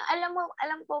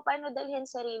 alam ko paano dalhin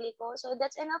sarili ko. So,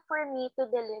 that's enough for me to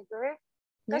deliver.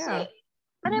 Kasi,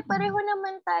 pare-pareho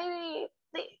naman tayo eh.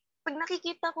 Pag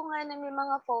nakikita ko nga na may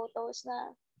mga photos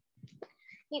na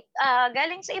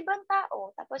galing sa ibang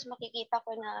tao, tapos makikita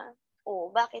ko na,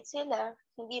 bakit sila?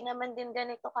 Hindi naman din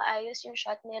ganito kaayos yung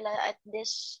shot nila at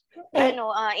this,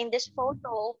 in this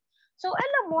photo. So,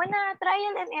 alam mo na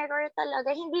trial and error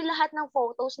talaga. Hindi lahat ng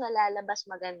photos na lalabas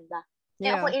maganda.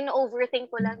 Kaya ako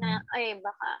in-overthink ko lang na,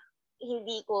 baka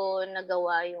hindi ko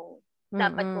nagawa yung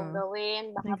dapat kong gawin.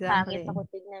 Baka pangit ako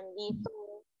tignan dito.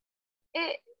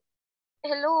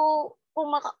 Hello,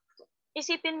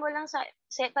 isipin mo lang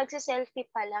pagsa-selfie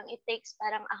pa lang, it takes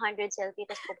parang 100 selfie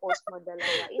tapos post mo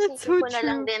dalawa. Isipin ko na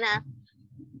lang din na,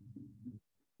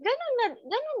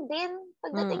 ganun din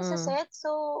pagdating sa set.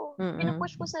 So,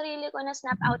 pinupush ko sarili ko na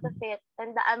snap out of it.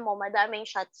 Tandaan mo, madaming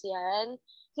shots yan.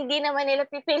 Hindi naman nila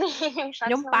pipiliin yung shots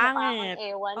yung ng pangit.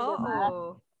 Ewan,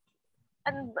 diba?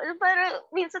 Pero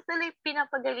minsan tuloy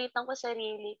pinapagalitan ko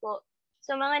sarili ko.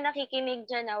 So, mga nakikinig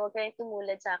dyan, huwag kayong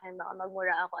tumulad sa akin. Baka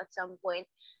magmura ako at some point.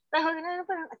 Tawag na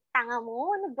parang, tanga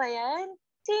mo? Ano ba yan?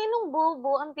 Sinong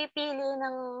bobo ang pipili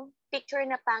ng picture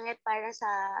na pangit para sa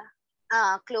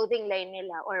clothing line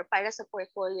nila or para sa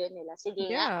portfolio nila?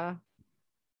 Sige nga. Yeah.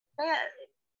 Kaya,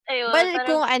 ayun, Well, parang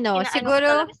kung ano, inaano ko siguro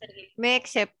talaga sarili. may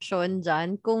exception dyan.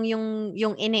 Kung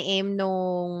yung ini-aim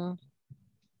nung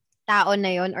tao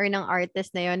na yon or ng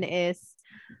artist na yon is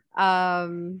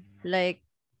like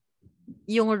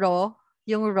yung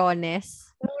rawness.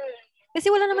 Kasi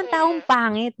wala naman taong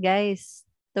pangit, guys.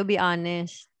 To be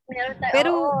honest.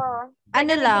 Pero, Oo.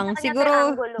 ano Pwede lang, kanya-kanya tayo siguro,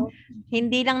 anggulo.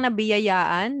 hindi lang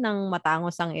nabiyayaan ng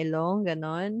matangos ang ilong,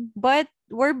 ganon. But,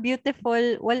 we're beautiful.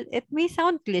 Well, it may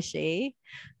sound cliche,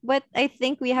 but I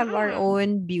think we have our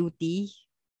own beauty.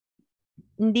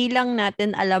 Hindi lang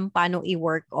natin alam paano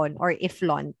i-work on or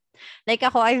i-flaunt. Like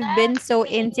ako, I've been so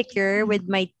insecure with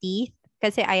my teeth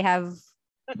kasi I have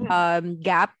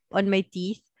gap on my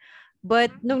teeth.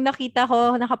 But nung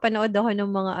nakapanood ako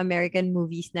ng mga American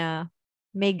movies na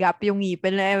may gap yung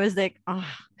ngipin, I was like,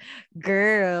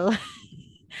 girl.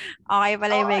 Okay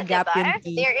pala yung may gap diba? yung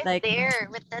teeth. They're in Like, there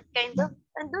with that kind of,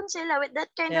 andun sila with that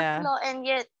kind of flaw and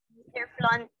yet they're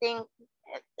flaunting.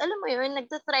 Alam mo yun,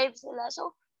 nagtathrive sila.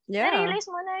 So, na-realize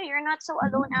mo na you're not so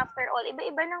alone after all.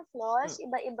 Iba-iba ng flaws,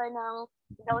 iba-iba ng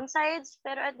downsides,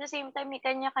 pero at the same time, may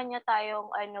kanya-kanya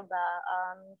tayong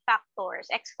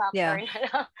factors, X-factor na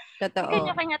lang. Totoo. May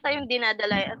kanya-kanya tayong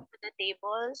dinadala to the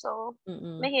table. So,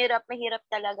 mahirap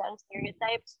talaga ang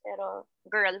stereotypes. Pero,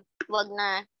 girl, wag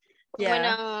na. Huwag mo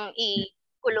nang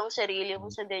kulong sarili mo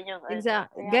sa ganyang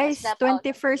Exactly. Guys,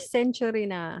 21st century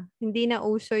na. Hindi na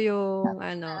uso yung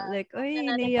like, ay,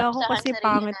 naiya ako kasi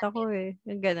pangit ako eh.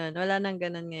 Yung ganun. Wala nang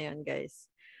ganun ngayon, guys.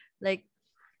 Like,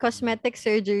 cosmetic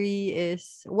surgery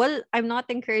is, well, I'm not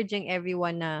encouraging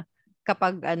everyone na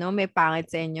kapag may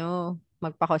pangit sa inyo,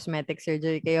 magpa-cosmetic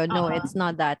surgery kayo. No, it's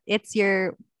not that. It's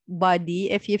your body.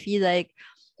 If you feel like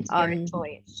it's your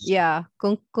choice. Yeah,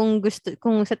 kung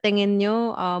sa tingin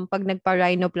nyo pag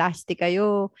nagpa-rhinoplasty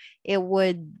kayo, it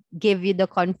would give you the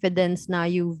confidence na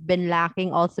you've been lacking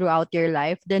all throughout your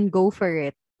life, then go for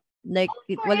it. Like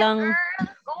walang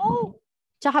go.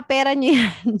 Tsaka pera nyo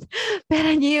yan.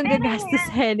 Pera nyo yung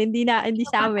gagastusin, hindi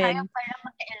sa amin. Para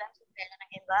makialam sa pera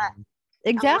ng iba.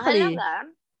 Exactly. Ang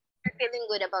mahalaga, you're feeling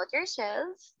good about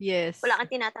yourself. Yes. Wala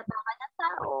kang tinatapakan ng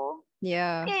tao.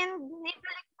 Yeah. And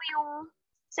nibalik mo yung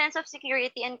sense of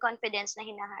security and confidence na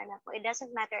hinahanap mo. It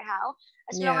doesn't matter how.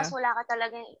 As long as wala ka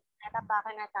talagang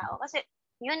tinatapakan na tao. Kasi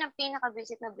yun ang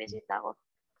pinaka-visit ako.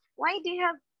 Why do you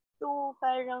have to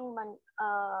parang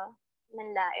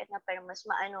manlait na parang mas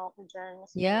maano ako dyan.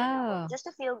 Mas ako, just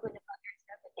to feel good about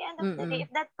yourself. At the end of the day,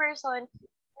 if that person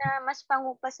na mas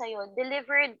pangu pa sa'yo,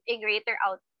 delivered a greater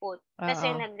output.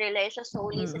 Kasi nag-rely siya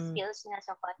solely sa skills niya,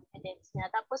 sa confidence niya.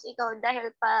 Tapos ikaw,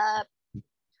 dahil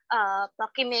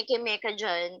kime-kime ka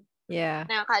dyan,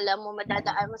 na akala mo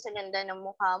madadaan mo sa ganda ng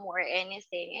mukha mo or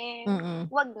anything,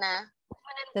 wag na.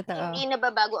 Hindi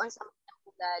nababago ang sama ng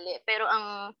ugali. Pero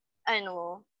ang,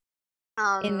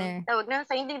 tawag na,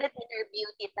 finding that inner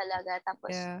beauty talaga.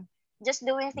 Tapos, just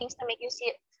doing things to make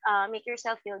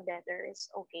yourself feel better is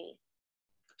okay.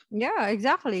 Yeah,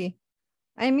 exactly.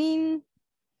 I mean,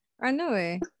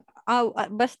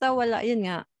 basta yun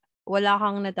nga, wala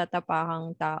kang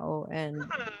natatapakang tao and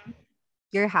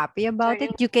you're happy about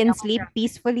it, you can sleep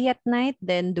peacefully at night,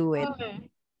 then do it.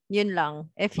 Yun lang.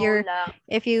 If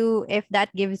that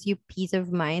gives you peace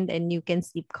of mind and you can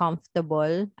sleep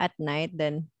comfortable at night,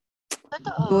 then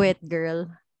do it, girl.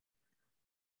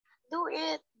 Do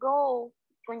it. Go.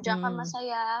 Kung dyan ka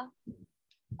masaya,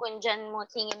 kung dyan mo,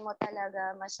 tingin mo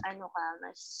talaga, mas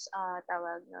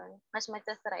tawag nun, mas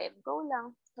magta-thrive, go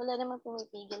lang. Wala namang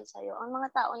pumipigil sa'yo. Ang mga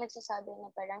tao nagsasabi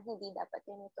na parang hindi dapat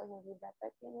yun ito, hindi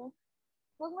dapat yun.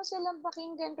 Huwag mo silang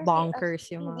pakinggan kasi bonkers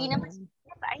yung hindi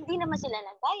naman sila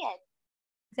nagbayad.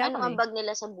 Exactly. Ano ang bag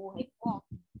nila sa buhay mo?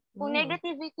 Kung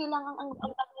negativity lang ang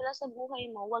bag nila sa buhay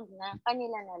mo, wag na.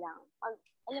 Kanila na lang.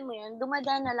 Alam mo yun,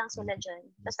 dumadaan na lang sila dyan.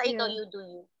 Basta ikaw, you do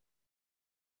you.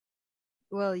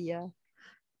 Well, yeah.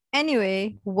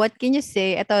 Anyway, what can you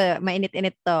say? Ito,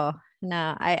 mainit-init to.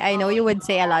 Na I know you would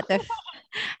say a lot of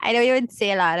I know you would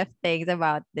say a lot of things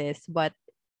about this, but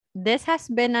this has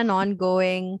been an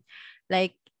ongoing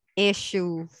like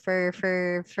issue for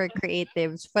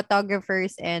creatives,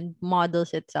 photographers and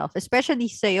models itself, especially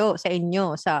sa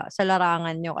inyo sa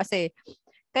larangan nyo kasi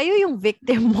kayo yung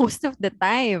victim most of the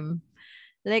time.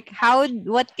 Like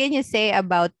what can you say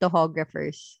about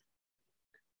photographers?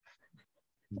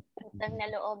 Utang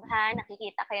na loob ha,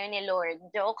 nakikita kayo ni Lord.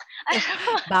 Joke.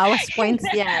 Bawas points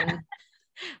yan.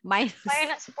 Minus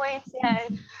points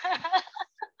yan.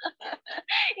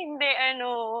 Hindi,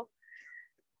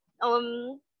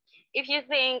 if you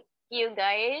think you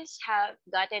guys have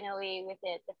gotten away with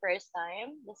it the first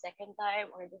time, the second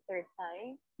time, or the third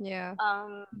time, Yeah.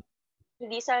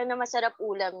 hindi sana masarap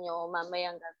ulam nyo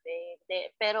mamayang gabi.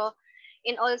 Pero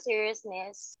in all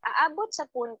seriousness, aabot sa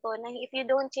punto na if you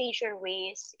don't change your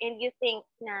ways and you think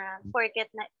na porket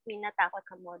na minatakot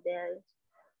ka model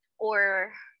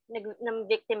or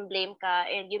victim blame ka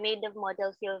and you made the model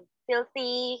feel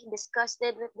filthy,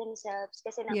 disgusted with themselves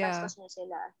kasi nagastos mo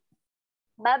sila.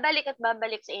 Babalik at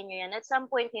babalik sa inyo yan. At some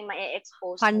point, may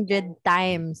ma-expose 100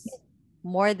 times.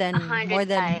 More than. times.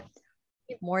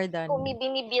 More than. Kung may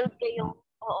binibuild kayong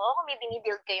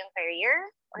career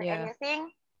or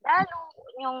anything, lalo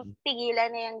yung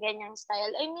pigilan na yung ganyang style.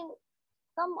 I mean,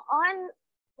 come on.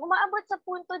 Umaabot sa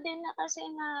punto din na kasi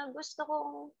na gusto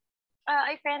kong,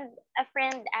 a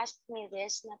friend asked me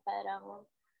this na parang,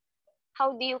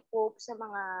 how do you cope sa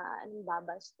mga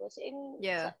babastos?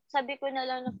 Sabi ko na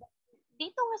lang na,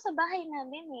 dito nga sa bahay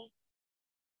namin eh.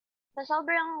 Sa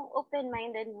sobrang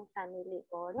open-minded ng family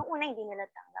ko, nung una hindi nila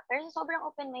tanggap, pero sa sobrang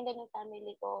open-minded ng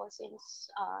family ko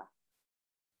since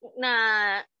na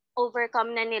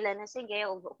overcome na nila na sige,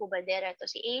 hubadera to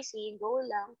si AC, go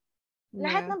lang.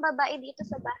 Lahat ng babae dito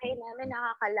sa bahay namin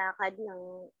nakakalakad ng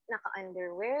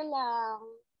naka-underwear lang,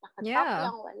 naka-top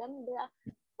lang, walang bra.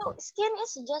 So, skin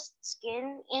is just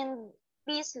skin and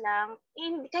please lang,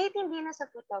 kahit hindi na sa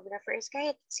photographers,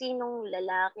 kahit sinong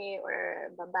lalaki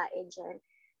or babae dyan,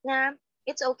 na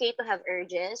it's okay to have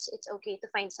urges, it's okay to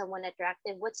find someone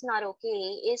attractive. What's not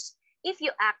okay is if you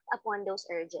act upon those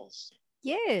urges.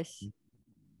 Yes.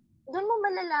 Doon mo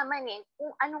malalaman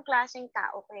kung anong klaseng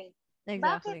tao ka eh.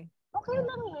 Exactly. Bakit? Okay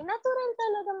lang eh. Natural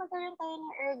talaga magkaroon tayo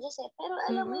ng urges eh. Pero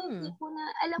alam mo yung tipo na,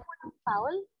 alam mo ng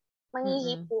foul,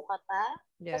 manghihipo ka pa,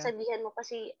 sasabihan mo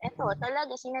kasi, eto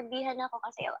talaga, sinabihan ako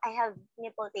kasi I have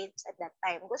nipple tapes at that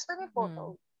time. Gusto ni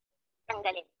photo,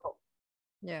 tanggalin ko.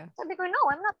 Yeah. Sabi ko, no,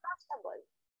 I'm not comfortable.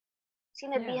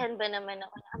 Sinabihan ba naman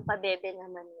ako na ang pabebe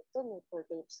naman nito, nipple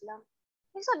tapes lang.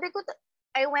 Yung sabi ko,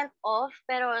 I went off,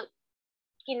 pero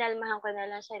kinalmahan ko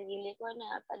na lang sarili ko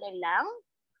na pala lang.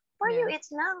 For you,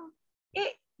 it's lang.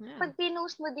 Pag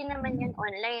pinost mo din naman yan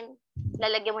online,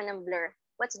 lalagyan mo ng blur.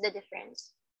 What's the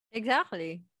difference?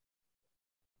 Exactly.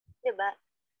 Diba?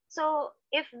 So,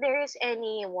 if there is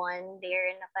anyone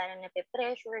there na parang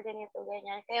nape-pressure, ganito,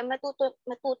 ganyan, kaya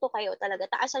matuto kayo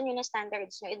talaga. Taasan nyo na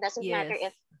standards nyo. It doesn't matter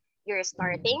if you're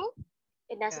starting.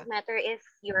 It doesn't matter if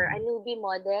you're a newbie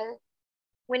model.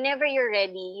 Whenever you're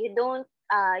ready, you don't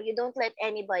let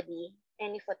anybody,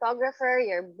 any photographer,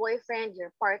 your boyfriend,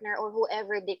 your partner, or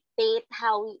whoever dictate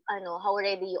how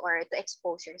ready you are to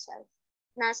expose yourself.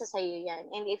 Nasa sayo yan.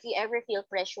 And if you ever feel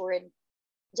pressured,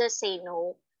 just say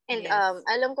no. And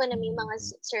alam ko na may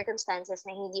mga circumstances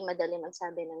na hindi madali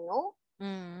magsabi ng no.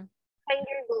 Find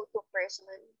your go-to person.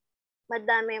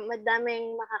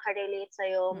 Madaming makaka-relate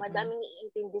sa'yo, madaming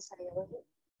iintindi sa'yo.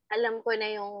 Alam ko na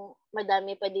yung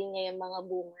madami pa din niya yung mga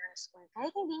boomers.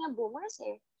 Kahit hindi nga boomers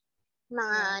eh.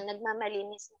 Mga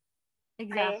nagmamalinis.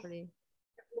 Exactly.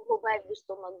 Hubad,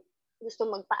 gusto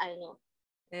magpaano.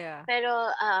 Yeah. Pero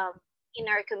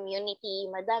in our community,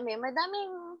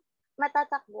 madaming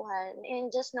matatakbuhan. And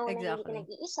just know na hindi ka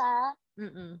nag-iisa.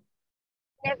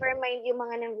 Never mind yung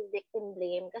mga nang victim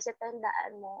blame. Kasi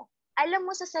tandaan mo, alam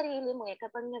mo sa sarili mo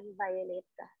kapag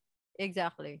nag-violate ka.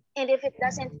 Exactly. And if it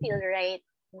doesn't feel right,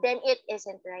 then it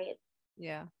isn't right.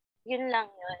 Yeah. Yun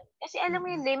lang yun. Kasi alam mo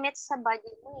yung limits sa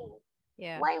body mo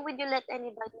Yeah. Why would you let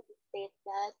anybody dictate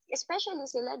that? Especially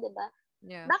sila, di ba?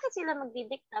 Yeah. Bakit sila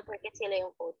magdidikta? Porque sila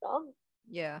yung photog?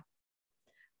 Yeah.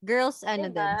 Girls,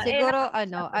 din. Siguro,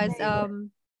 as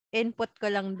input ko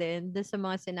lang din sa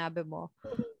mga sinabi mo,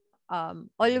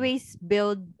 always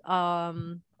build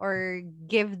or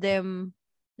give them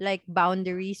like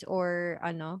boundaries or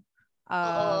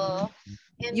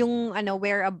yung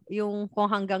yung kung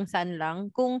hanggang saan lang.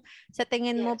 Kung sa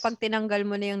tingin mo pag tinanggal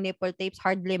mo na yung nipple tapes,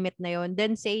 hard limit na yon,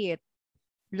 then say it.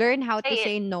 Learn how to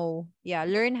say no. Yeah,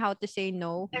 learn how to say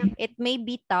no. It may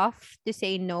be tough to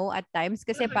say no at times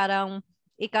kasi parang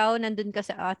ikaw nandun ka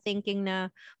sa thinking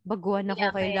na baguhan ako,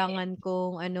 kailangan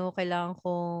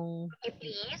kong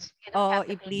i-please.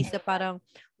 I-please na parang,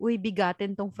 uy,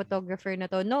 bigatin tong photographer na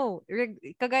to. No,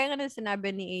 kagaya nga ng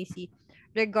sinabi ni AC,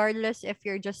 regardless if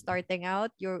you're just starting out,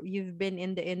 you've been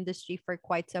in the industry for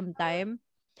quite some time,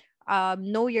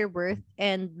 know your worth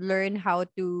and learn how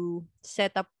to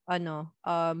set up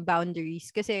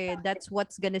boundaries kasi that's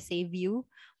what's gonna save you,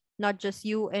 not just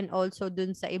you, and also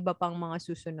dun sa iba pang mga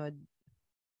susunod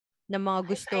na mga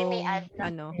gustong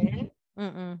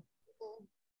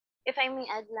If I may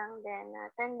add lang din,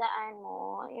 tandaan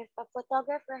mo, if a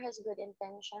photographer has good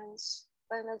intentions,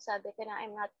 pag nagsabi ka na,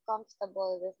 I'm not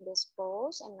comfortable with this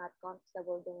pose, I'm not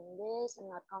comfortable doing this, I'm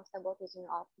not comfortable taking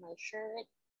off my shirt,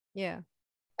 Yeah.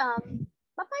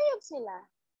 Papayag sila.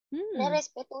 Hmm.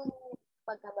 Nerespetuhin mo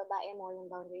pagkababae mo yung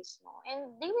boundaries mo.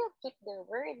 And they will keep their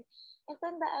word. And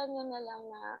tandaan nyo na lang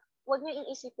na huwag nyo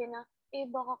iisipin na,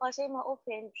 baka kasi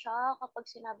ma-offend siya kapag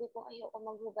sinabi kong ayoko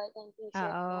maghubad ng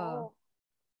t-shirt. Oo. No.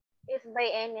 If by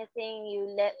anything you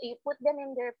put them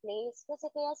in their place, kasi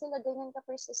kaya sila ganyan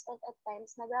ka-persistent at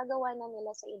times, nagagawa na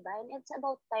nila sa iba. And it's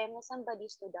about time na somebody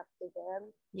stood up to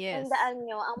them. Yes. Tandaan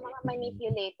nyo, ang mga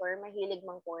manipulator, mahilig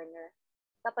mang corner.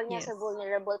 Kapag nasa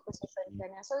vulnerable position ka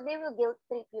na. So, they will guilt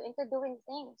trip you into doing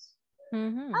things.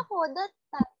 Mm-hmm. Ako, that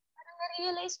time, parang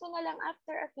na-realize ko na lang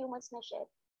after a few months na shit,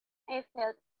 I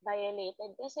felt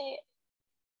violated. Kasi,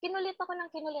 kinulit ako ng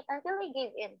kinulit until I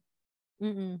gave in.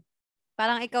 Mm-mm.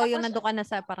 Parang ikaw yung nando ka na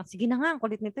sa parang, sige na nga, ang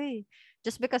kulit nito eh.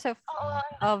 Just because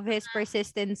of his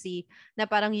persistency, na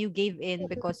parang you gave in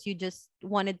because you just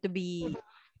wanted to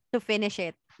finish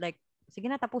it. Like, sige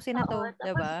na, tapusin na to.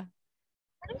 Diba?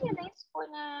 Na-realize ko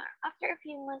na after a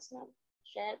few months na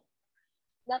shit,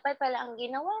 dapat pala ang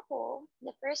ginawa ko,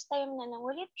 the first time na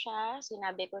nangulit siya,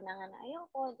 sinabi ko na nga na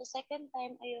ayoko. The second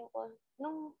time, ayoko.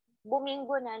 Nung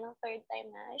buminggo na, nung third time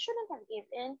na, I shouldn't have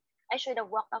given. I should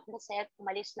have walked off the set,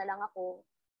 umalis na lang ako.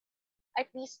 At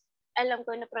least, alam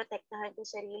ko na protektahan ko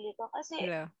sarili ko. Kasi,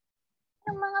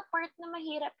 yung mga part na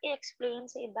mahirap i-explain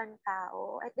sa ibang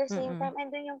tao. At the same time,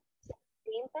 andun yung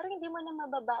pain, pero hindi mo na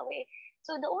mababawi.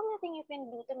 So, the only thing you can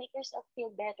do to make yourself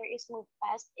feel better is move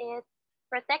past it,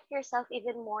 protect yourself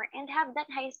even more, and have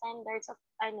that high standards of,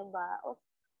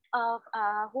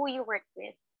 who you work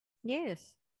with.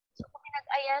 Yes. So, kung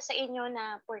pinag-aya sa inyo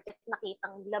na porket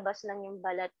makitang labas lang yung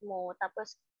balat mo,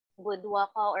 tapos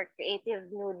budwa ka or creative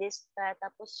nudist ka,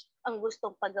 tapos ang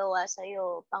gustong pagawa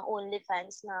sa'yo, pang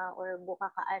OnlyFans na or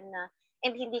bukakaan na,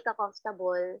 and hindi ka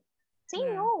comfortable, say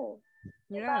no.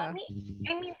 Yeah. Diba?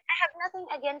 I mean, I have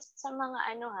nothing against sa mga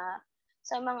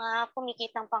sa mga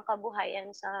kumikitang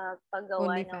pangkabuhayan sa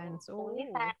paggawa OnlyFans. ng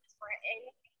OnlyFans or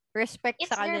anything. Respect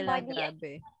It's sa their kanila, body.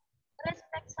 grabe.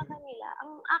 Respect sa kanila.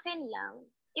 Ang akin lang,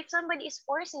 if somebody is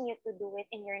forcing you to do it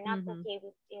and you're not okay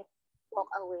with it, walk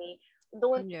away.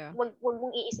 Wag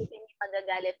mong iisipin may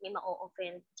pagagalit, may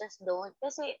ma-offend. Just don't.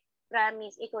 Kasi,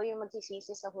 promise, ikaw yung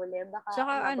magsisisi sa huli. Baka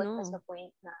umabot ka sa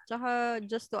point na. Tsaka,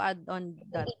 just to add on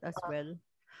that as well,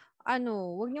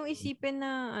 wag niyong isipin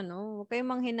na, wag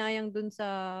kayong manghinayang dun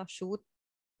sa shoot.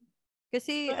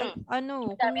 Kasi,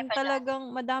 kung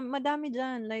talagang, madami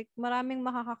dyan. Like, maraming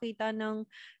makakakita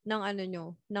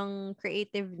ng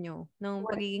creative nyo, ng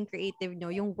pagiging creative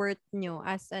nyo, yung worth nyo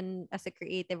as a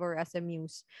creative or as a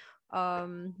muse.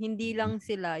 Hindi lang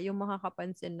sila yung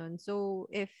makakapansin nun. So,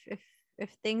 if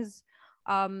things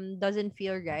doesn't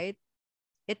feel right,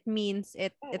 it means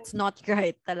it's not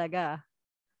right talaga.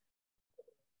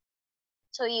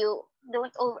 So, you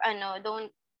don't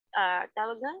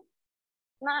tawag na?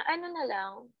 Na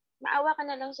lang, maawa ka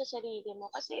na lang sa sarili mo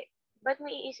kasi ba't mo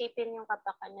iisipin yung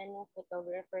kapakanan ng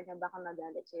photographer na baka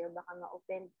magalit sa'yo, baka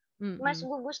ma-offend. Mas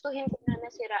gugustuhin ko na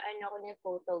nasiraan ako ng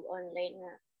photo online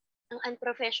na ang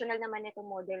unprofessional naman itong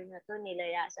model na to,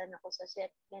 nilayasan ako sa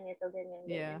set, ganito,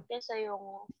 ganyan. Kesa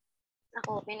yung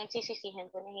ako, pinagsisisihan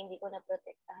ko na hindi ko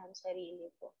naprotektahan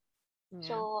sarili ko.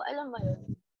 So, alam mo yun,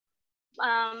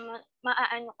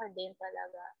 maaano ka din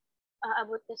talaga.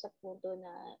 Aabot ka sa punto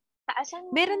na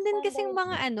meron din kasing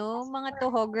mga mga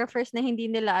tohographers na hindi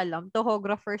nila alam.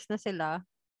 Tohographers na sila.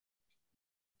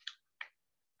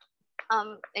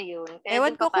 Ayun.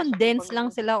 Ewan ko kung dense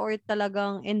lang sila or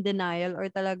talagang in denial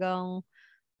or talagang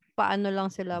paano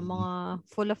lang sila, mga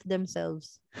full of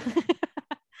themselves.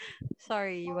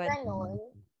 Sorry, what? Ganon.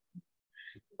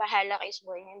 Bahala kay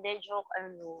boy. Hindi, joke,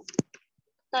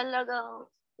 talagang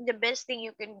the best thing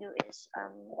you can do is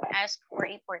ask for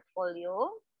a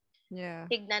portfolio. Yeah.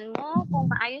 Tignan mo kung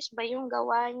maayos ba yung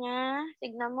gawa niya.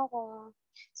 Tignan mo kung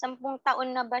 10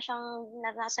 taon na ba siyang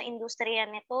nasa industriya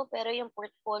nito, pero yung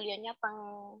portfolio niya pang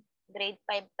grade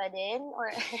 5 pa din or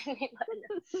hindi ba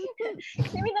alam.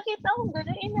 Kasi may nakita akong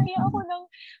gano'n, inaya ako ng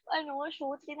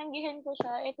shoot, tinanggihan ko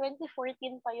siya,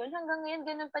 2014 pa yun. Hanggang ngayon,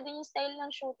 gano'n pa din yung style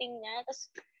ng shooting niya.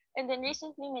 And then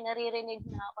recently, may naririnig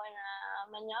na ako na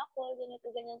manyako,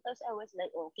 ganito, ganyan. Tapos I was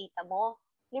like, kita mo,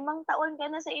 5 taon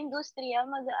ka na sa industriya,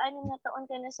 mag-6 na taon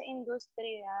ka na sa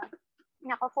industriya,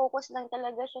 nakafocus lang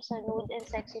talaga siya sa nude and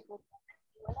sexy food.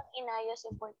 Walang inayos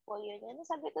yung portfolio niya.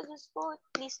 Sabi ko, Diyos ko,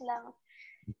 please lang,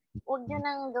 huwag niyo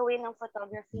nang gawin ng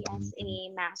photography as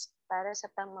a mask para sa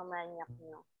pangmamanyak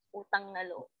nyo. Utang na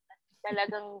loob.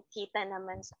 Talagang kita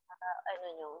naman sa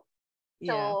nyo.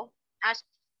 So,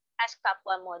 ask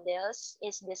kapwa models,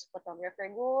 is this photographer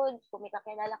good? Kung may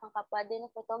kakilala kang kapwa din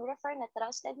ng photographer na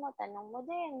trusted mo, tanong mo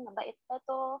din, mabait ba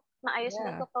to? Maayos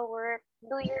ba to ka-work?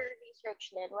 Do your research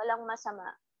din. Walang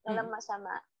masama. Walang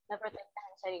masama na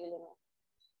protektahan sarili mo.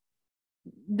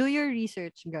 Do your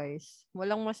research, guys.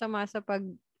 Walang masama sa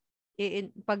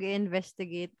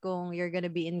pag-investigate kung you're gonna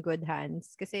be in good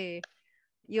hands. Kasi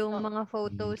yung mga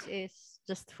photos is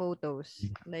just photos.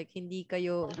 Like,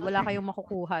 wala kayong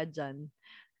makukuha dyan.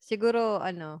 Siguro,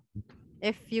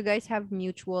 if you guys have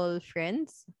mutual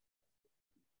friends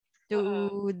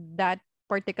to that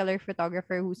particular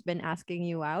photographer who's been asking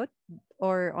you out,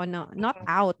 or not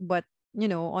out, but,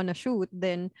 on a shoot,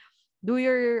 then do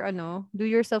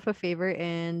yourself a favor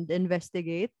and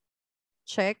investigate.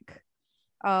 Check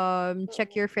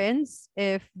your friends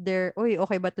if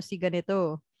okay ba to si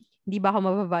ganito? Hindi ba ako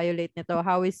mababiolate nito?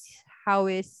 How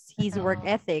is his work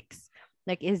ethics?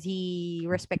 Like, is he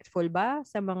respectful ba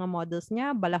sa mga models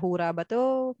niya? Balahura ba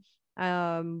to?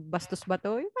 Bastos ba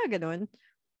to? Yung mga ganun.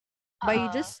 By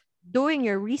just doing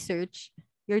your research,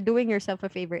 you're doing yourself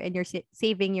a favor and you're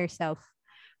saving yourself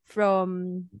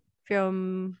from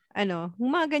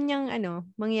mga ganyang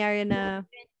mangyayari na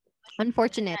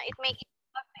unfortunate.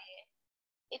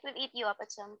 It will eat you up at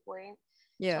some point.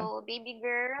 Yeah. So, baby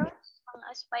girls, mga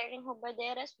aspiring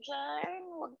hubaderas dyan,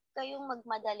 huwag kayong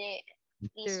magmadali.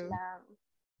 Please lang.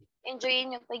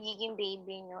 Enjoyin yung pagiging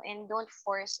baby nyo and don't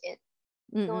force it.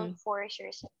 Don't force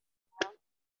yourself.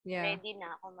 Yeah. Ready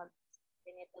na ako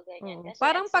ganito, ganyan. Kasi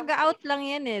parang pag-out lang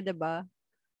yan diba?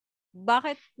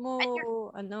 Bakit mo,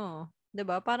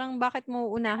 diba? Parang bakit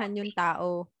mo unahan yung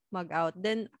tao mag-out?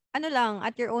 Then, lang,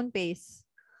 at your own pace.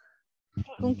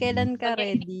 Kung kailan ka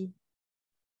ready.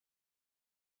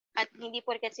 At hindi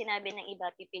porket sinabi ng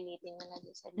iba, pipilitin mo na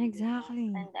doon sa libo.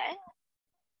 Exactly. Tandaan,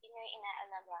 hindi nyo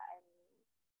inaalagaan.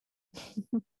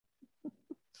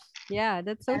 Yeah,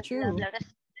 that's so true.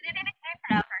 Nadidinig na yung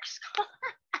trackers ko.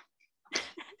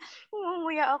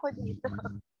 Umumuya ako dito.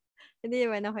 Hindi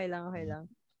man, okay lang.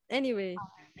 Anyway.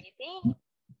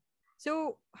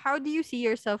 So, how do you see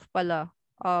yourself pala?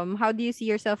 How do you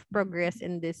see yourself progress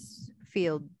in this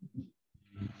field?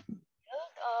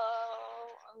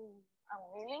 I'm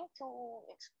willing to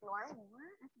explore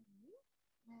more.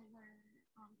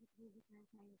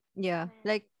 Yeah,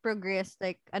 like progress,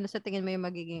 like ano sa tingin mo yung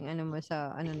magiging mo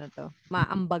sa na to?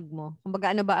 Maambag mo.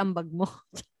 Kumbaga ano ba ambag mo?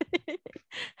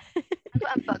 Ano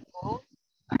ambag ko?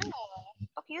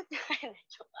 Pa-cute.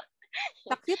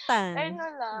 Takyutan.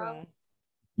 Lang.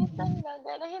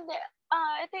 Hindi.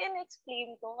 Ito yung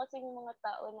explain ko kasi yung mga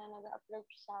tao na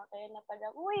nag-approach sa akin na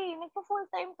parang, uy,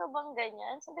 nagpa-full time ka bang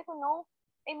ganyan? Sabi ko, no.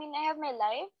 I mean, I have my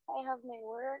life. I have my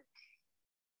work.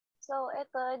 So,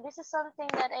 this is something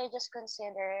that I just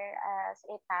consider as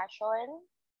a passion.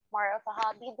 More of a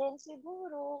hobby din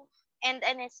siguro. And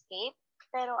an escape.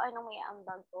 Pero may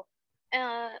ambag ko.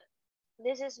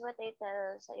 This is what I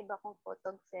tell sa iba kong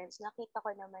photog friends. Nakita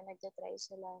ko naman nagtatry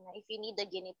sila na if you need a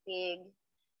guinea pig,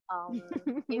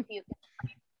 if you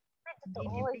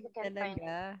can find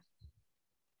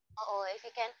if you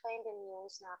can't find the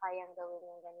news na kayang gawin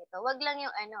yung ganito, wag lang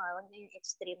yung wag na yung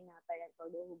extreme na parang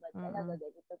hubad talaga,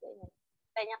 ganito, ganyan.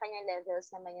 Kanya-kanya levels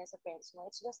naman yan sa friends mo.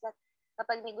 It's just that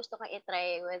kapag may gusto kang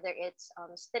i-try, whether it's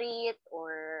street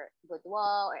or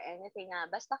budwa or anything na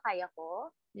basta kaya ko,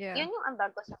 yun yung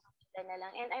ambag ko sa kanila na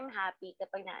lang. And I'm happy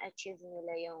kapag na-achieve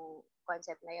nila yung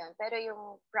concept na yun. Pero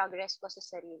yung progress ko sa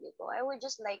sarili ko, I would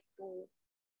just like to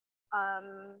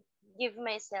give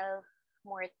myself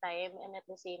more time and at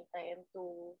the same time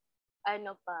to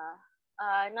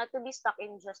not to be stuck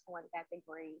in just one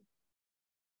category.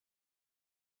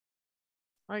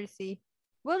 I see.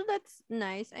 Well, that's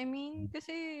nice. I mean,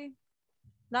 kasi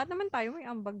lahat naman tayo may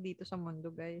ambag dito sa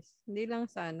mundo, guys. Hindi lang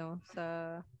sa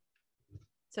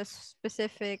sa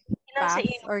specific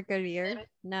path or career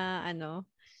na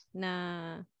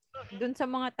na dun sa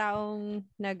mga taong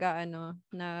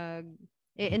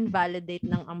nag-invalidate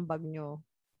ng ambag nyo.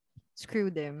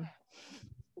 Screw them.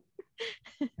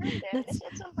 That's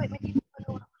at some point, hindi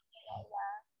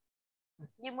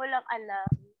mo lang alam.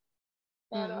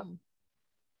 Pero,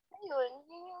 ayun,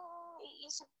 yun yung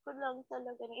iisip ko lang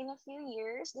talaga. In a few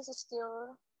years, this is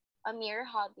still a mere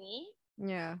hobby.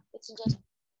 Yeah. It's just,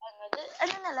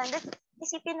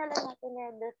 isipin na lang natin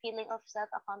na the feeling of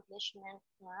self-accomplishment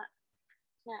nga.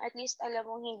 Na at least alam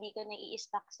mo hindi ka na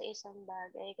i-stuck sa isang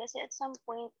bagay. Kasi at some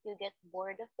point, you get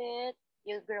bored of it,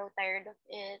 you grow tired of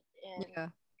it, and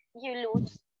you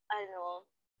lose,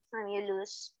 you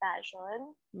lose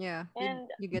passion. Yeah, and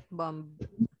you get bummed.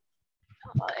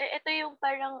 Ito yung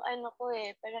parang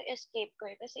parang escape ko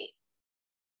Kasi,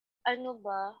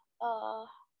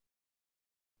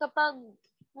 kapag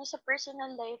sa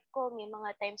personal life ko, may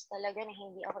mga times talaga na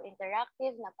hindi ako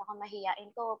interactive,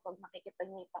 napakamahiyain ko pag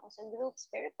makikipag-meet ako sa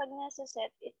groups. Pero pag nasa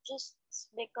set, it just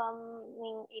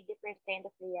becoming a different kind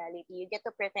of reality. You get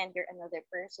to pretend you're another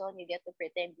person, you get to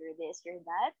pretend you're this, you're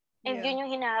that. And yun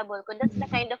yung hinahabol ko. That's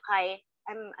the kind of high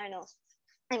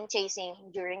I'm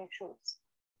chasing during shoots.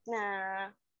 Na,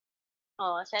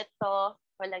 set to,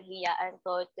 walang hiyaan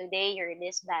to. Today, you're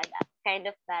this kind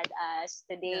of badass.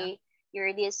 Today,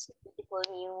 you're this beautiful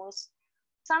news.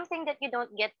 Something that you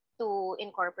don't get to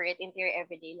incorporate into your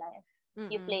everyday life.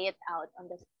 You play it out on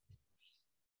the...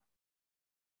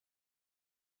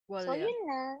 Well, so, yun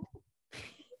lang.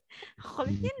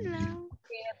 Yun lang.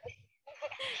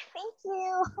 Thank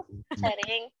you.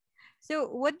 Charing. So,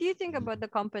 what do you think about the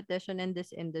competition in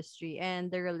this industry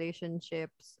and the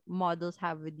relationships models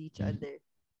have with each other?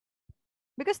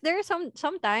 Because there are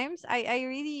sometimes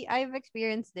I've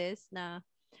experienced this na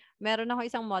meron ako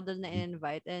isang model na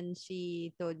in-invite and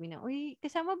she told me na, uy,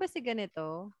 kasama ba si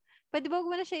ganito? Pwede ba huwag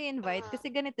mo na siya i-invite?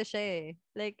 Kasi ganito siya eh.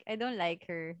 Like, I don't like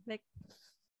her. Like,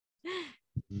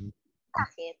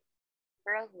 bakit?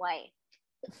 Girl, why?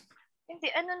 Hindi,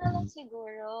 ano na lang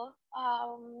siguro,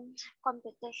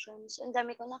 competitions. Ang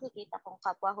dami ko nakikita kong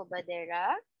kapwa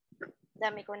hubadera.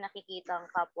 Dami ko nakikita ang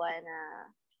kapwa na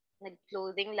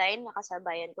nag-clothing line,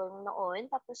 nakasabayan ko noon.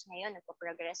 Tapos ngayon,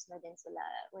 nagpa-progress na din sila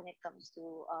when it comes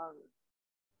to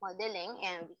modeling.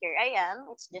 And here I am.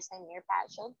 It's just a mere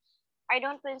passion. I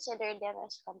don't consider them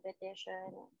as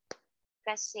competition.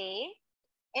 Kasi,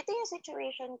 ito yung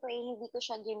situation ko hindi ko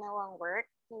siya ginawang work,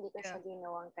 hindi ko siya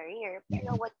ginawang career.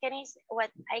 Pero what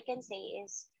I can say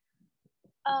is,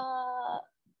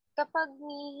 kapag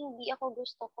hindi ako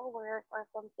gusto ko work or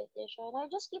competition,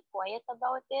 I just keep quiet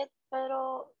about it.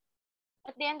 Pero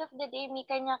at the end of the day, may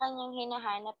kanya-kanyang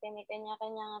hinahanap may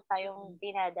kanya-kanya tayong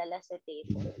dinadala sa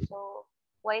table. So,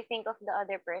 why think of the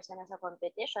other person as a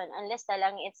competition? Unless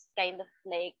talang it's kind of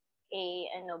like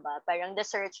parang the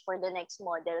search for the next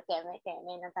model, keme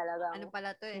na talagang ano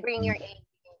pala to eh? bring your A.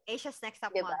 Asia's Next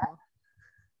Top Diba? Model.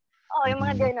 Yung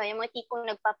mga gano'n, yung mga tipong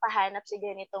nagpapahanap sa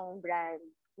ganitong brand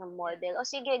ng model. O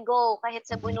sige, go. Kahit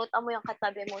sa bunutan mo yung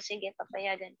katabi mo, sige,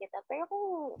 papayagan kita. Pero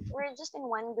kung we're just in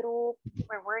one group,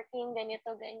 we're working,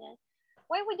 ganito, ganyan,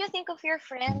 why would you think of your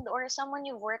friend or someone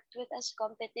you worked with as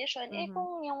competition?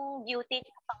 Kung yung beauty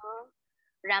niya pang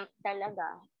ramp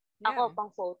talaga. Ako, pang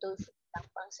photos lang,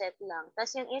 pang set lang.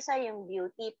 Tapos yung isa, yung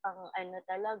beauty, pang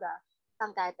talaga,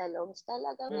 pang catalogs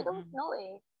talaga. We don't know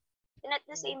eh. And at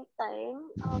the same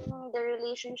time, the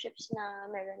relationships na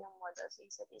meron ng models sa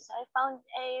isa't isa, I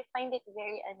find it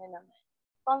very,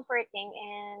 comforting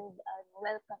and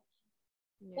welcoming.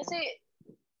 Yeah. Kasi,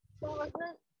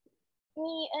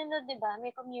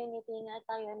 may community na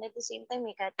tayo, and at the same time,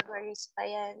 may categories pa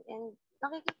yan. And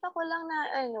nakikita ko lang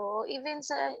na, even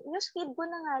sa newsfeed ko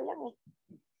na nga lang eh.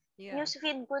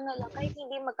 Newsfeed ko na lang, kahit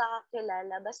hindi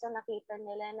magkakakilala, basta nakita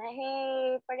nila na,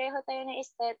 hey, pareho tayo ng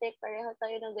aesthetic, pareho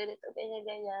tayo ng ganito,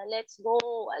 ganyan, let's go.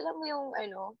 Alam mo yung,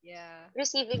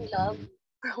 receiving love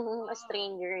from a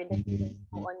stranger that you don't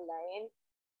know online.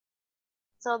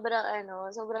 Sobrang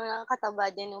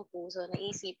nakakataba din ng puso.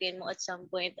 Naisipin mo at some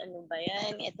point, ano ba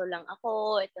yan? Ito lang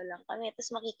ako, ito lang kami.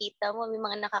 Tapos makikita mo, may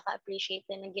mga nakaka-appreciate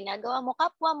na ginagawa mo.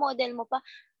 Kapwa model mo pa.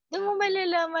 Doon mo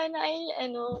malalaman na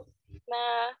na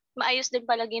maayos din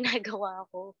pala ginagawa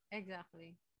ko.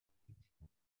 Exactly.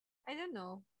 I don't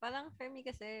know. Parang for me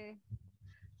kasi,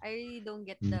 I really don't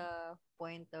get the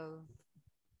point of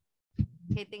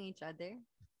hating each other.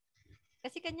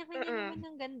 Kasi kanya-kanya naman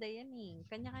ng ganda yan eh.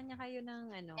 Kanya-kanya kayo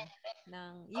ng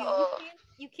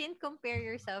you can't compare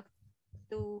yourself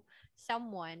to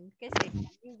someone kasi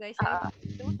you guys are a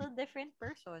total different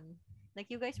person. Like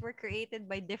you guys were created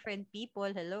by different people.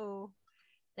 Hello.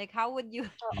 Like how would you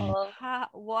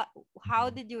how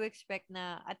did you expect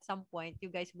na at some point you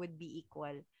guys would be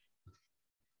equal?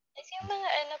 Kasi yung mga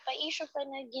issue pa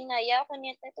na ginaya ko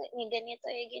ni ganito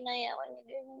ginaya ko ni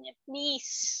ganyan.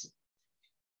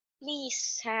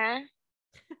 Please, ha?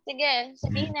 Sige,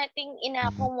 sabihin natin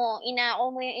inako mo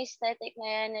yung aesthetic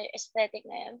na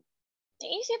yan.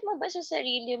 Naisip mo ba sa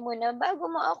sarili mo na bago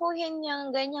mo akuhin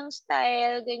yung ganyang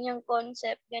style, ganyang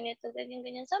concept, ganito,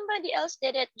 ganyan. Somebody else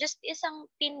did it. Just isang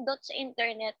pindot sa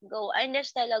internet, go.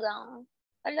 Unless talagang,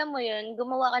 alam mo yun,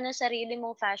 gumawa ka ng sarili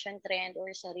mong fashion trend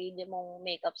or sarili mong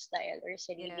makeup style or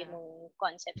sarili mong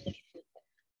concept.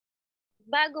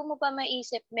 Bago mo pa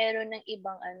maisip, meron ng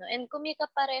ibang And kung may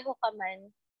kapareho ka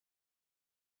man,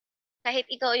 kahit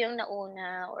ikaw yung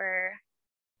nauna or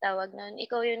tawag nun,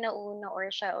 ikaw yung nauna or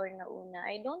siya or nauna,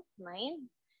 I don't mind.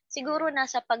 Siguro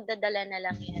nasa pagdadala na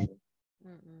lang yan.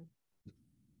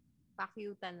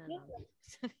 Pakyutan na lang.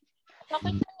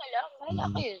 Pakyutan na lang. Wala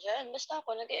kayo dyan. Basta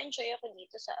ako, nag-enjoy ako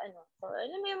dito sa ano. So,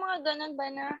 alam mo yung mga ganun ba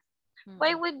na,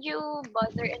 why would you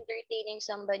bother entertaining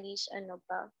somebody's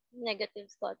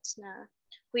negative thoughts na,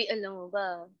 uy, alam mo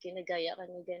ba, ginagaya ka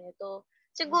ni ganito.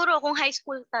 Siguro, kung high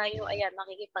school tayo, ayan,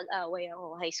 makikipag-away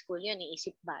ako. High school yun,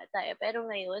 iisip bata. Pero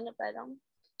ngayon, parang,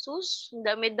 sus,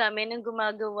 dami-dami ng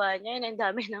gumagawa niya. Ang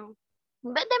dami na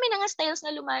nga styles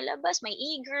na lumalabas. May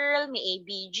e-girl, may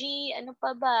ABG, ano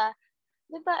pa ba?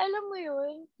 Diba, alam mo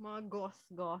yun? Mga goth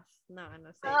na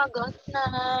goth na.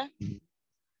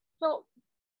 So,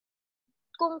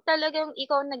 kung talagang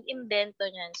ikaw nag-imbento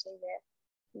niyan, sige,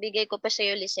 bigay ko pa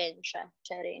sa'yo lisensya.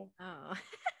 Charing. Oo.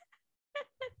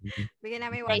 Bigyan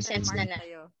namin License watermark na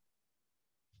sa'yo.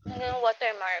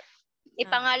 Watermark.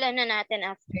 Ipangalan na natin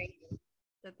after.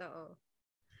 Totoo.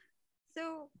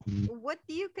 So, what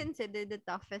do you consider the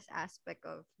toughest aspect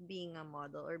of being a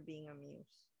model or being a muse?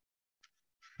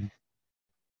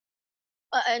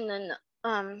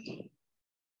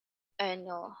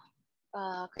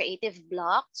 Creative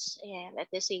blocks, and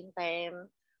at the same time,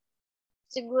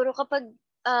 siguro kapag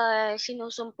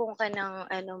sinusumpong ka ng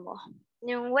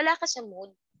yung wala ka sa mood.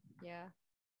 Yeah.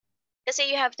 Kasi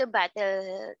you have to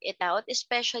battle it out,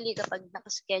 especially kapag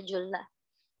nakaschedule na.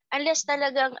 Unless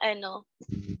talagang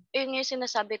yun yung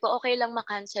sinasabi ko, okay lang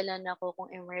makancelan ako kung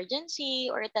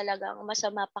emergency or talagang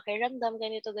masama pakiramdam,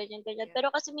 ganito, ganyan. Yeah. Pero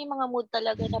kasi may mga mood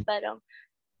talaga na parang,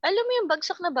 alam mo yung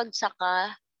bagsak na bagsak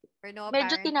ka.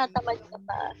 Medyo tinatamad ka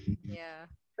pa. Yeah.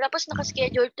 Tapos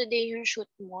nakaschedule today yung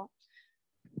shoot mo.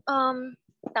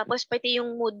 Tapos pati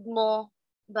yung mood mo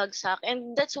bagsak.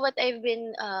 And that's what I've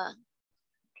been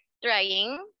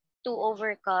trying to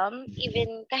overcome.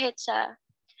 Even kahit sa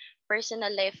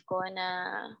personal life ko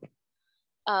na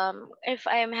if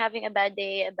I'm having a bad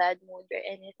day, a bad mood or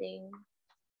anything,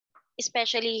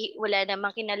 especially wala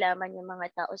namang kinalaman yung mga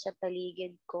tao sa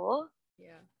paligid ko.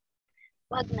 Yeah.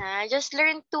 Wag na. Just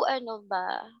learn to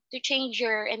to change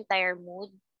your entire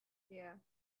mood. Yeah.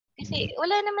 Kasi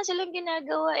wala naman silang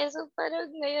ginagawa eh. So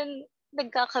parang ngayon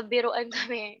nagkakabiruan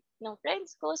kami ng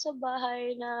friends ko sa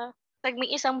bahay na pag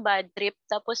may isang bad trip,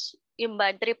 tapos yung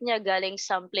bad trip niya galing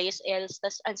someplace else,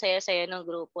 tas ang saya-saya ng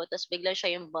grupo, tas bigla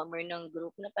siya yung bummer ng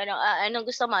group na parang, anong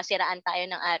gusto mo, siraan tayo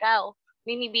ng araw.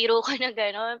 Binibiro ka na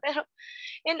gano'n. Pero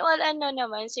in all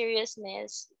naman,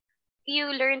 seriousness, you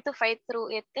learn to fight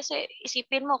through it. Kasi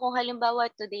isipin mo kung halimbawa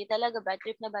today talaga bad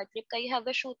trip ka, you have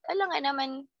a shoot, alangan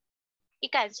naman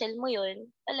i-cancel mo yun.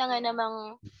 Alangan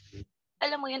namang,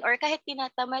 alam mo yun, or kahit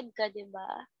tinatamad ka, di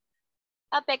ba?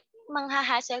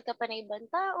 Manghahassle ka pa ng ibang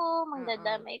tao,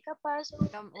 mangdadamay ka pa. So,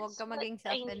 huwag ka maging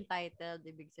self-entitled,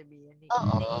 ibig sabihin.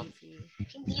 Oo.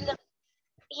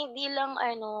 Hindi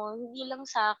lang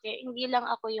sa akin, hindi lang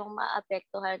ako yung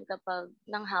maapektuhan kapag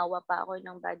nanghawa pa ako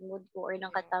ng bad mood ko or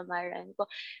ng katamaran ko.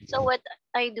 So what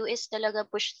I do is talaga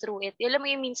push through it. Alam mo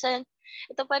yung minsan,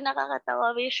 ito pa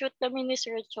nakakatawa, may shoot kami ni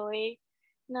Sir Choi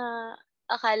na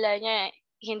akala niya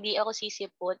hindi ako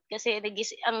sisipot kasi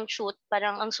ang shoot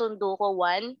parang ang sundo ko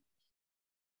 1.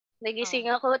 Nagising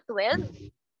ako 12.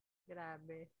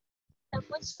 Grabe.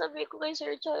 Tapos sabi ko kay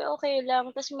Sir Choi, okay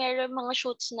lang. Tapos meron mga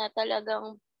shoots na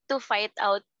talagang to fight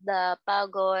out the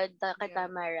pagod, the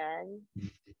katamaran.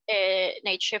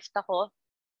 Night shift ako.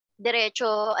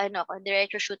 Diretso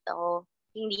shoot ako.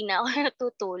 Hindi na ako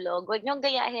natutulog. Huwag niyong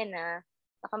gayahin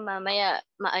baka mamaya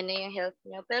maano yung health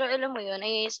niyo. Pero alam mo yun,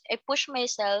 I push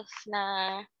myself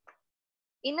na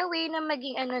in a way na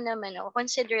maging naman ako,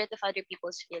 considerate of other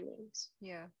people's feelings.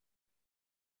 Yeah.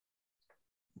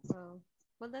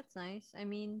 Well, that's nice. I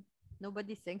mean,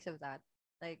 nobody thinks of that.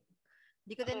 Like,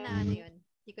 di ko din na yun.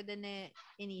 Di ko din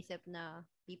inisip na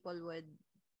people would,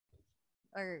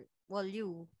 or, well,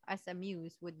 you, as a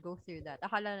muse, would go through that.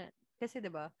 Akala, kasi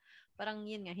diba, parang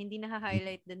yun nga, hindi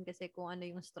na-highlight din kasi kung ano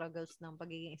yung struggles ng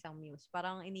pagiging isang muse.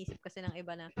 Parang inisip kasi ng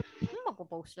iba na,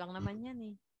 magpo-post lang naman yan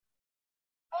eh.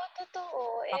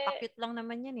 Totoo. Papakit lang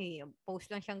naman yan eh. Post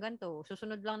lang siyang ganito.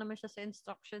 Susunod lang naman siya sa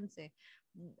instructions eh.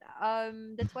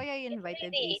 That's why I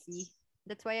invited AC.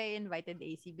 That's why I invited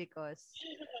AC because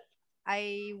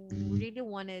I really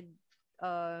wanted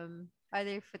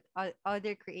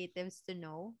other creatives to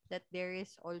know that there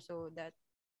is also that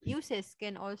muses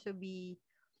can also be,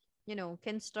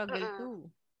 can struggle too.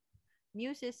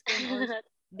 Muses can also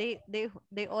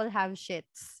they all have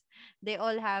shits. They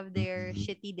all have their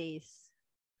shitty days.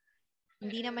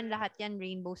 Hindi naman lahat yan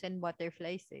rainbows and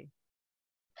butterflies eh.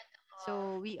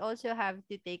 So, we also have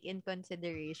to take in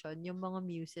consideration yung mga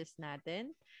muses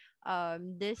natin.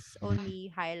 This only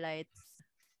highlights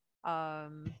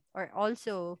or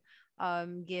also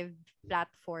give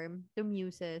platform to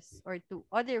muses or to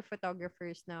other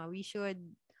photographers na we should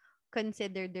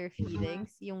consider their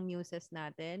feelings, yung muses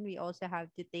natin. We also have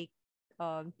to take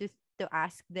to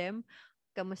ask them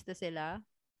kamusta sila,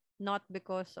 not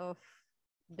because of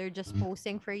they're just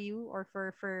posing for you or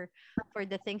for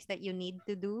the things that you need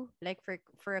to do, like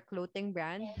for a clothing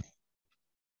brand.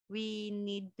 We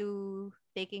need to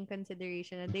take in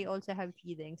consideration that they also have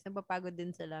feelings. Napapagod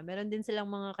din sila. Meron din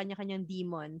silang mga kanya-kanyang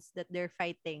demons that they're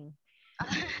fighting.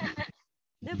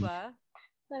 Diba?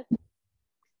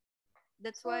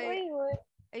 That's why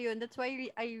that's why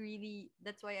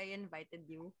I invited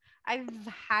you. I've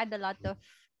had a lot of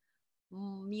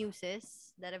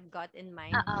muses that I've got in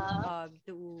mind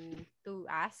to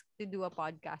ask to do a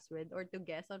podcast with or to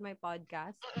guest on my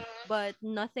podcast, but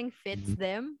nothing fits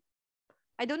them.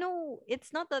 I don't know, it's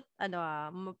not that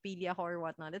mapili ako or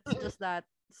whatnot. It's just that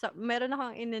meron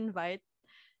akong in-invite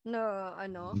na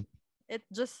it's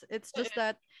just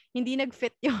that hindi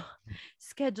nag-fit yung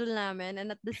schedule namin,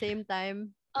 and at the same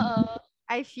time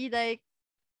I feel like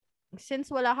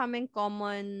since wala kaming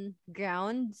common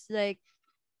grounds, like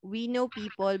we know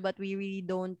people but we really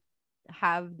don't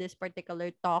have this particular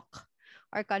talk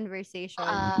or conversation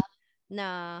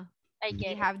na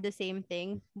we have the same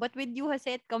thing. But with you, Jose,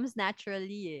 it comes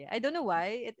naturally. I don't know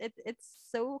why. It's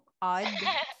so odd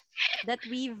that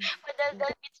we've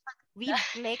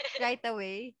clicked right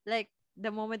away. Like the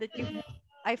moment that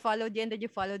I followed you and then you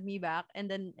followed me back, and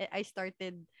then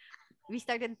we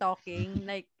started talking.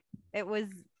 Like it was,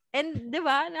 and di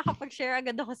ba, nakapag-share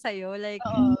agad ako sa'yo. Like,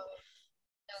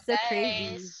 so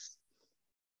crazy.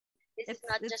 This is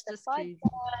not just a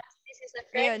podcast. This is a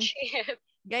friendship.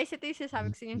 Guys, ito yung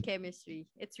sinasabi ko sa inyo, chemistry.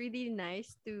 It's really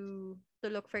nice to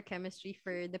look for chemistry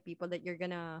for the people that you're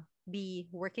gonna be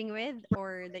working with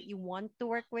or that you want to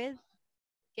work with.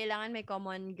 Kailangan may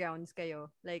common grounds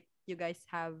kayo. Like, you guys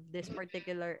have this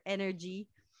particular energy.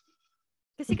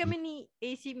 Kasi kami ni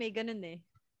AC may ganun eh.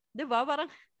 Diba? Parang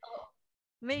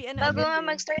may bago nga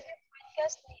mag-start yung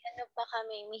podcast, may pa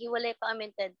kami. May hiwalay pa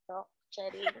kami TED Talk.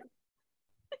 Charing.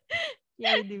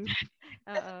 Yeah, we do.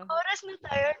 Oras na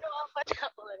tayo, no? 4 na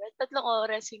oras. 3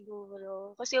 oras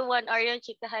siguro. Kasi 1 hour yung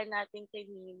chikahan natin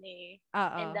kanina eh.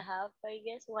 And a half, I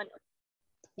guess. 1 hour.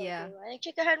 Yeah.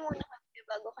 Nagchikahan muna kami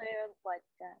bago kayo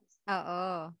mag-podcast.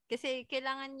 Oo. Kasi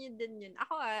kailangan nyo din yun.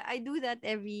 Ako I do that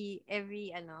every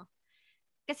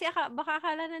kasi baka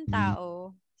akala ng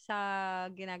tao sa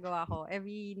ginagawa ko,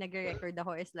 every nagre-record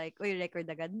ako is like, uy, record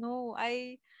agad. No,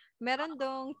 meron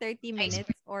dong 30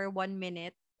 minutes or 1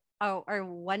 minute or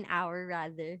 1 hour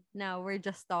rather na we're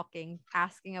just talking,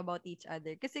 asking about each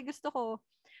other. Kasi gusto ko,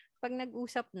 pag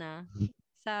nag-usap na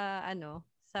sa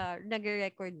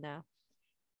nagre-record na,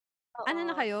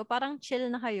 na kayo, parang chill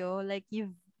na kayo, like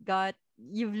you've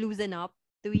loosened up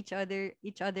to each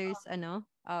other's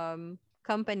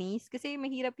companies, kasi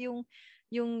mahirap yung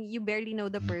you barely know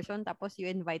the person tapos you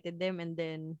invited them and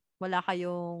then wala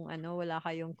kayong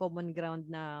common ground,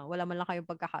 na wala man lang kayong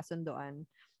pagkakasunduan.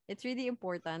 It's really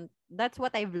important. That's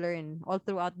what I've learned all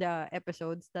throughout the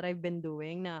episodes that I've been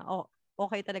doing, na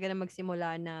okay talaga na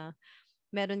magsimula na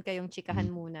meron kayong chikahan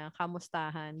muna,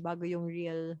 kamustahan, bago yung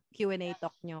real Q&A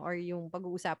talk nyo or yung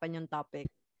pag-uusapan yung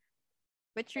topic.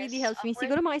 Which really helps me.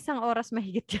 Siguro mga 1 oras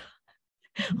mahigit yun.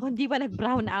 Kung di ba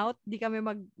nag-brown out, di kami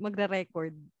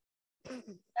magre-record.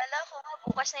 Alam ko,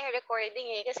 bukas na yung recording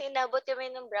eh. Kasi nabot kami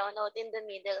ng brownout in the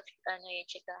middle of yung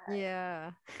chikahan.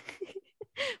 Yeah.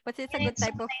 But it's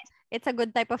a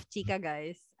good type of chika,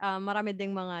 guys. Marami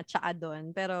ding mga tsaa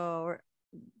doon, pero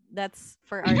that's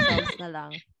for ourselves na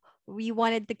lang. We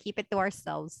wanted to keep it to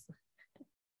ourselves.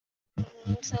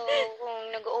 So,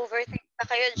 kung nag-overthink na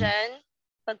kayo dyan,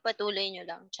 pagpatuloy nyo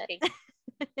lang. Charing.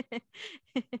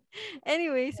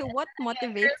 Anyway, so what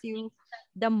motivates you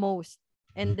the most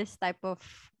in this type of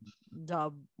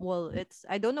job? Well,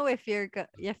 I don't know if you're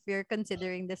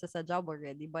considering this as a job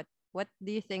already, but what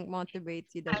do you think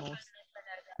motivates you the most?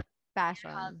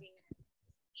 Passion.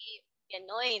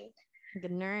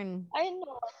 Ganon. I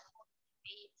know what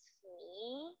motivates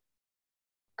me.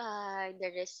 The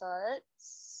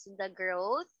results, the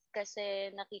growth, kasi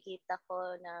nakikita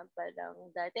ko na parang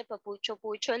dati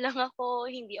papucho-pucho lang ako,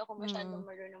 hindi ako masyadong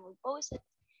marunong mag-post.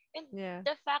 And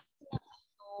the fact na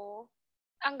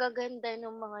ang gaganda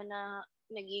ng mga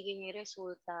nagiging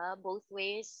resulta, both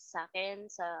ways, sa akin,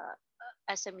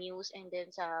 as a muse and then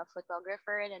sa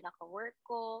photographer na naka-work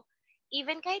ko.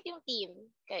 Even kahit yung team,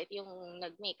 kahit yung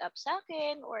nag-makeup sa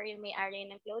akin or yung may-ari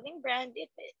ng clothing brand,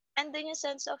 andun yung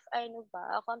sense of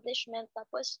accomplishment.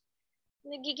 Tapos,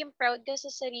 nagiging proud ka sa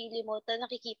sarili mo,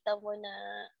 nakikita mo na,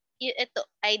 ito,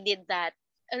 I did that.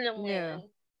 Alam mo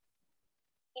yun.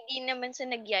 hindi naman sa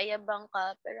nagyayabang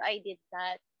ka, pero I did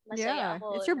that. Masaya Yeah. ako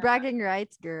It's your na, bragging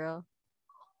rights, girl.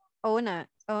 Own it.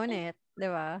 Own ay, it.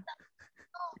 Diba?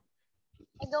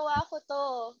 nagawa ko to.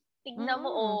 Tignan mo,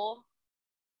 Mm. oh.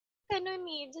 Ganun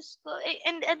eh, Diyos ko.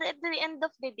 And at the end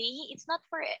of the day, it's not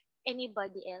for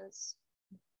anybody else.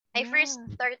 I first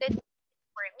Yeah. started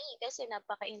for me kasi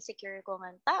napaka-insecure ko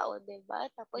ng tao, 'di ba?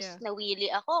 Tapos Yeah. nawili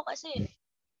ako kasi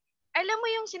alam mo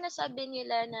yung sinasabi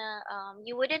nila na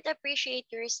you wouldn't appreciate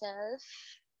yourself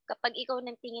kapag ikaw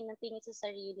ng tingin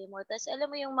sa sarili mo. Tapos alam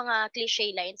mo yung mga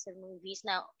cliche lines sa movies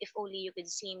na if only you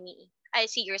could see me, I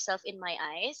see yourself in my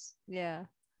eyes. Yeah.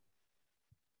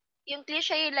 Yung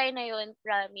cliche line na yun,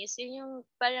 promise, yun yung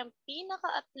parang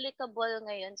pinaka-applicable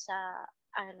ngayon sa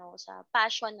sa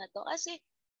passion na to. Kasi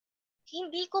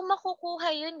hindi ko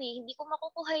makukuha yun eh. Hindi ko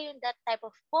makukuha yung that type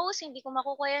of pose, hindi ko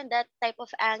makukuha yung that type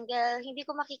of angle, hindi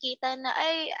ko makikita na,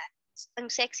 ay, ang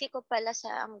sexy ko pala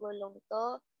sa anggulong to.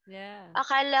 Yeah.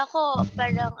 Akala ko,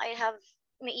 parang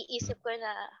naiisip ko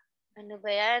na, ano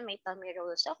ba yan, may tummy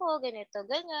rolls ako, ganito,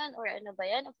 ganyan, or ano ba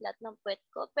yan, ang flat ng puwet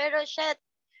ko. Pero shit,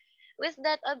 with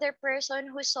that other person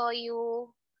who saw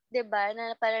you, 'di ba,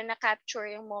 na parang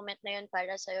na-capture yung moment na yun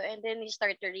para sa'yo, and then you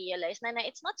start to realize na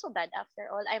it's not so bad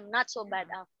after all. I'm not so bad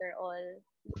Yeah. after all.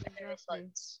 Look at the Exactly.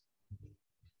 results.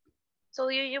 So,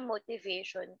 yun yung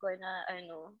motivation ko na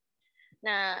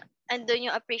na andun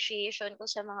yung appreciation ko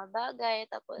sa mga bagay,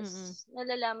 tapos Mm-mm.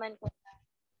 nalalaman ko na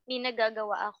may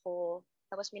nagagawa ako,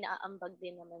 tapos may naaambag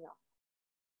din naman ako.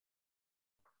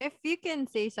 If you can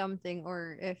say something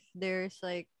or if there's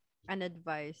like an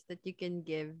advice that you can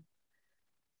give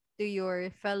to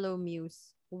your fellow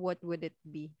muse, what would it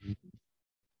be?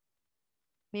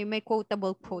 May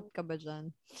quotable quote ka ba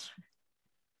dyan?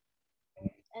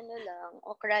 Ano lang,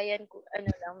 okrayan ko,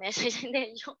 message, and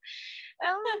then yung,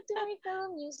 to my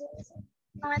fellow musicians,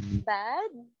 not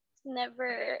bad, it's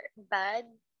never bad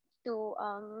to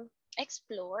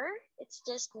explore. It's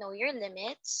just know your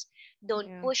limits. Don't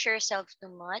Yeah. push yourself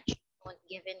too much. Don't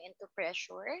give in into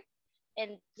pressure.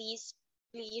 And please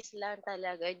lang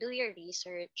talaga, do your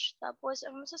research. Tapos,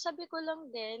 ang masasabi ko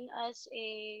lang din as a,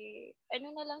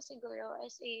 na lang siguro,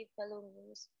 as a fellow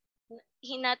muse,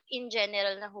 not in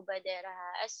general na hubadera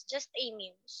ha, as just a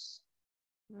muse.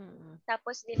 Mm-mm.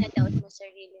 Tapos, dinadoubt mo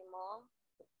sarili mo.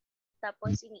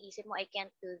 Tapos, iniisip mo, I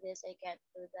can't do this, I can't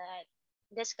do that.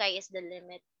 The sky is the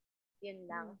limit. Yun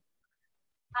lang.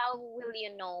 How will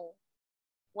you know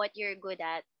what you're good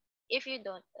at if you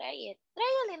don't try it?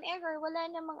 Trial and error. Wala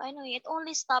namang it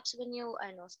only stops when you,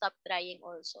 stop trying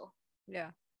also.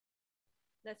 Yeah.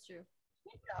 That's true.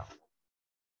 Yun lang.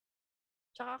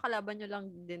 Tsaka kalaban nyo lang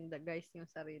din, guys, yung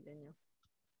sarili nyo.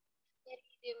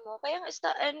 Sarili mo. Kaya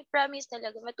and promise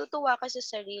talaga, matutuwa ka sa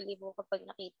sarili mo kapag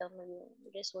nakita mo yung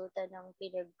resulta ng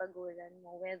pinagpaguran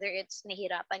mo. Whether it's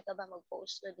nahirapan ka ba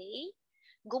mag-post today,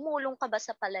 gumulong ka ba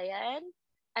sa palayan,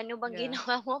 ano bang Yeah.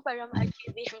 ginawa mo para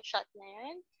ma-achieve yung shot na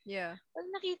yan? Yeah. Pag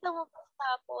nakita mo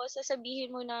tapos,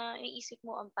 sasabihin mo na, iisip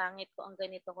mo, ang pangit ko, ang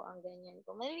ganito ko, ang ganyan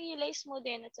ko. Ma-realize mo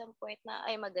din at some point na,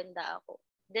 ay, maganda ako.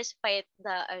 Despite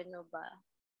the,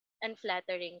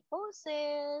 unflattering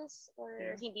poses, or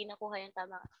Yeah. hindi nakuha yung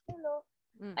tamang angulo.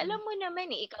 Mm-mm. Alam mo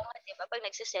naman ikaw nga, diba, pag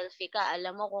nagsiselfie ka,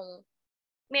 alam mo kung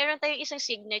meron tayong isang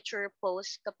signature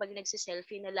pose kapag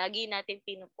nagsiselfie na lagi natin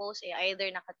pinupost, either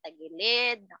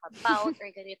nakatagilid, nakapout, or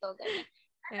ganito, ganyan.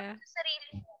 Alam Yeah. mo sa sarili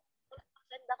mo,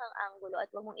 maganda kang angulo at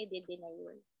huwag mong i-deny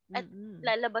yun. At Mm-mm.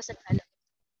 lalabas at lalabas.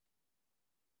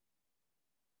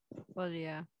 Well,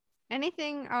 yeah.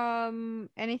 Anything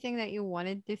that you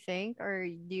wanted to thank, or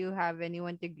do you have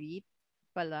anyone to greet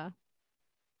pala?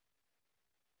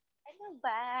 Ano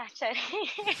ba? Sorry.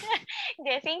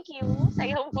 Hindi, thank you.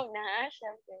 Sa'yo muna,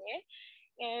 syempre.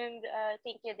 And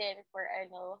thank you din for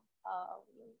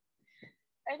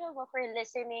for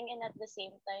listening, and at the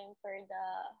same time for the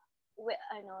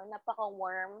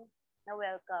napaka-warm na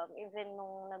welcome even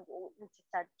nung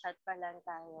nag-chat-chat pa lang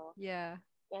tayo. Yeah.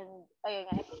 And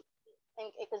ayun nga,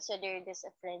 I consider this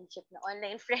a friendship, na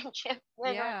online friendship.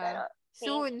 Yeah.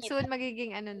 Pero Soon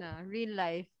magiging real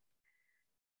life.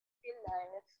 real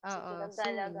life. Oo, Sige, soon.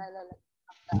 naggala-gala lang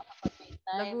kapag may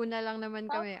time. Laguna lang naman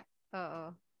kami. Oo.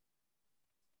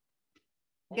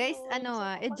 Guys, Ayun, so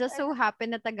it just so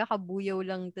happened na taga-Kabuyaw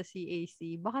lang to si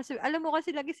AC. Baka, alam mo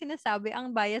kasi lagi sinasabi,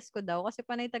 ang bias ko daw, kasi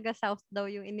panay taga-South daw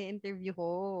yung ini-interview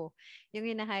ko. Yung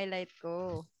ina-highlight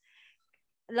ko.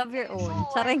 Love your own.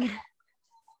 Charing.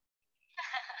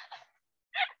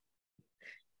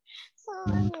 So,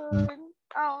 ayun.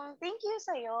 Thank you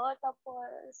sa'yo.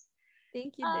 Tapos,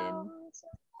 Thank you din. sa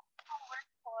work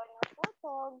ko na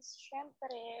photogs,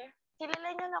 syempre,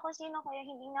 kilala niyo na kung sino, kaya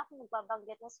hindi na ako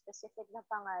magbabanggit ng specific na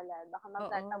pangalan. Baka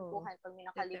magtatampuhan pag may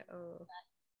nakalimutan.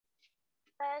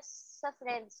 Tapos sa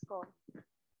friends ko,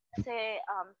 kasi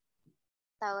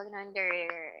tawag na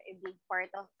they're a big part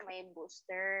of my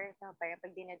booster. So, parang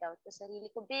pag dinadoubt ko sarili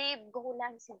ko, babe, go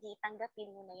lang, sige, tanggapin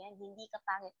mo na yan. Hindi ka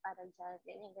pangit para dyan.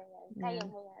 Ganyan. Kaya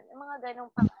mo yan. Yung mga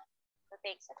ganong pangalan.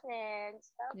 Take sa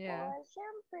friends. Tapos,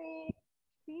 syempre,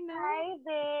 hi,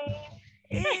 babe.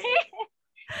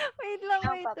 Wait lang,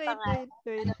 wait.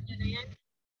 Alam nyo na yan?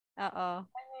 Oo.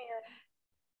 Ano yun?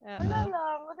 Wala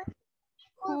lang.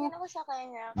 Kung ako sa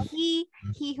kanya. He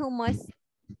who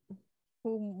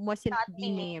mustn't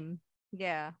be named.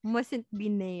 Yeah, mustn't be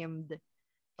named.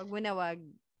 Pag mo na wag,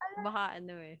 baka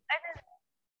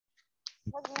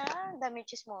Wag na, dami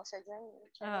chismosa dyan.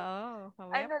 Oo,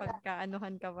 mamaya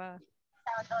pagkaanuhan ka pa.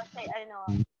 Shoutout kay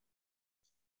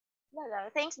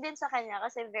wala. Thanks din sa kanya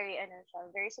kasi very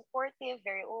very supportive,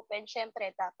 very open.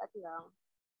 Syempre, dapat lang.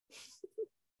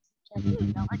 Kasi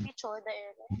Choda,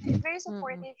 very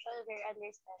supportive siya, very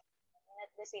understanding. And at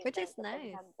the same Which time, is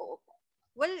nice.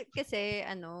 Well, kasi,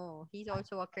 he's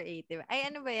also a creative. Ay,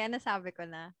 ano ba yan? Nasabi ko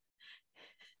na.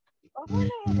 Okay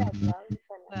na yun,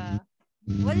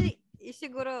 well,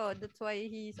 siguro, that's why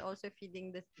he's also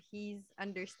feeling his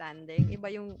understanding. Iba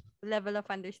yung level of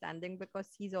understanding because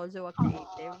he's also a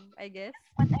creative, I guess.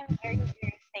 But I'm very,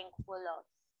 very thankful of.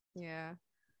 Yeah.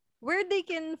 Where they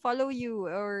can follow you,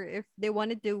 or if they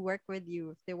wanted to work with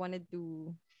you, if they wanted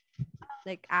to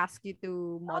like ask you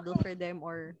to model for them,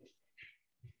 or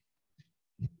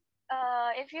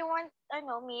if you want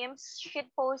memes,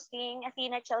 shit posting,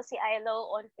 Athena Chelsea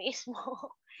Ilo on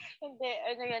Facebook. Hindi,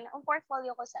 yun, ang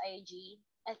portfolio ko sa IG,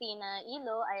 Athena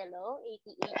Ilo,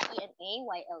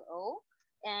 ATHENAYLO.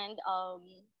 And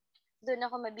doon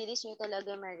ako mabilis nyo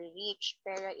talaga ma-reach.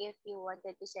 Pero if you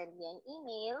wanted to send me an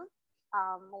email,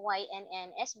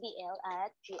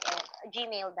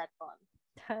 ynnsbl@gmail.com.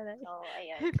 So,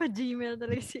 ayun. Pa-Gmail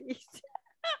talaga si Ace.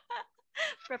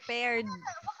 Prepared.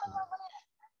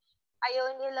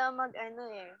 Ayaw nila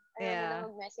nila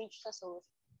mag-message sa social.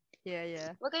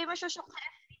 Yeah. Huwag kayo masyusok sa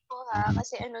FB ko, ha?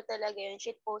 Kasi talaga yun,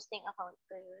 shit posting account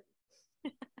ko yun.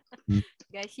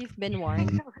 Guys, you've been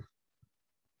warned.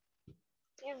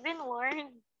 You've been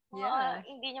warned. Yeah.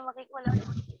 Hindi niya wala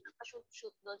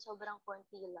shoot doon, sobrang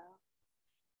konti lang.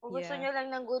 Kung gusto niyo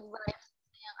lang ng good vibes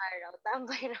ngayong araw,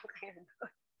 tambay lang kayo doon.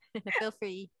 Feel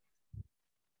free.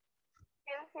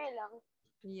 Feel free lang.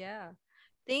 Yeah.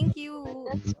 Thank you.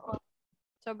 That's all.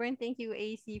 Sobrang thank you,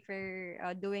 AC, for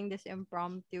doing this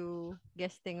impromptu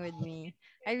guesting with me.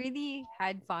 I really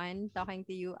had fun talking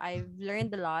to you. I've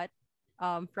learned a lot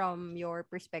from your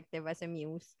perspective as a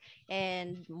muse,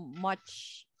 and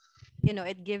much,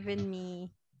 it given me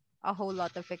a whole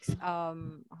lot of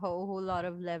whole lot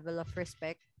of level of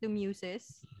respect to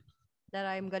muses that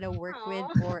I'm gonna work with,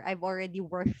 or I've already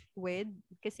worked with.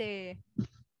 Kasi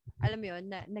alam mo yun,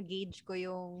 na-gauge ko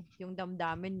yung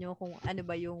damdamin nyo, kung ano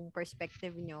ba yung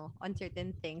perspective nyo on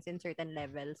certain things in certain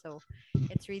level. So,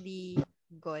 it's really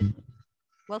good.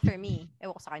 Well, for me,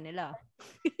 ewan ko sa kanila.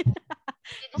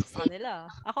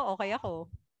 Ako, okay ako.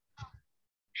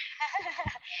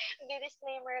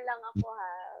 Disclaimer lang ako,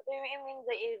 ha. I mean,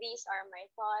 these are my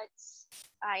thoughts.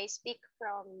 I speak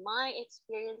from my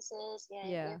experiences. And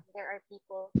if there are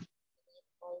people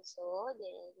also,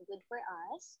 then good for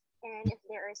us. And if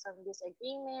there are some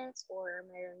disagreements or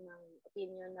mayroon ng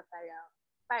opinion na para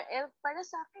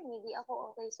sa akin, hindi ako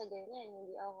okay sa ganyan.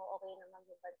 Hindi ako okay na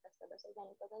magbabanta sa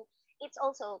ganito. It's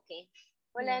also okay.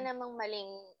 Wala namang maling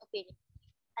opinion.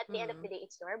 At the end of the day,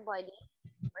 it's your body,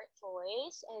 your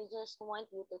choice. I just want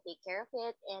you to take care of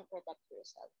it and protect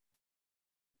yourself.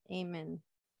 Amen.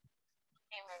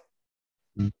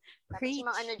 Preach.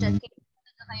 Tapos dyan,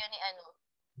 kayo ni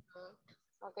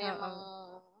huwag kayo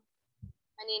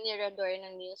maninirador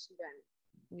ng news dyan.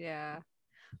 Yeah.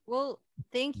 Well,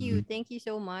 thank you. Thank you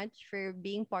so much for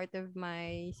being part of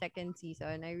my second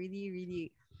season. I really,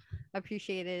 really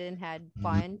appreciate it and had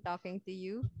fun talking to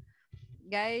you.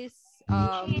 Guys,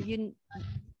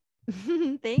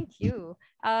 thank you.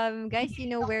 Guys, you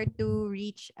know where to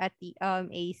reach at the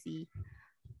AC.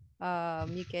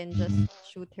 You can just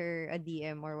shoot her a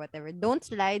DM or whatever. Don't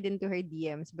slide into her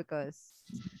DMs because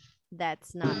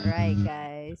that's not right,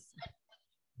 guys.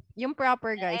 Yung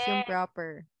proper, guys. Yung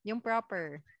proper.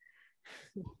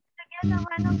 Lagyan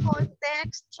naman ng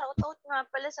context. Shoutout nga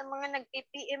pala sa mga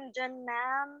nag-PPM dyan,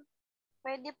 ma'am.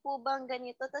 Pwede po bang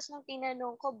ganito? Tapos nung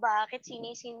tinanong ko, bakit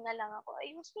sinisin na lang ako?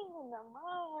 Ayusin mo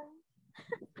naman.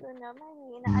 Ito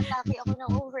naman, inaatake ako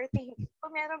ng overthinking.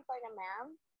 Kung meron pa na,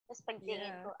 ma'am, Tapos pagtingin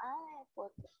Yeah. ko,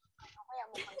 puto. Ano kaya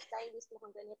mukhang stylist,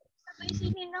 mukhang ganito. Sabay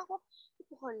sinin ako.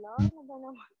 Hala, ano ba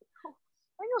naman ito?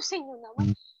 Ayusin nyo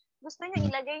naman. Gusto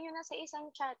nyo, ilagay nyo na sa isang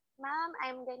chat. Ma'am,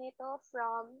 I'm ganito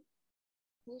from...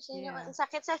 Ayusin nyo. Yeah. Ang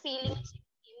sakit sa feelings.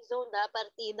 Team zone,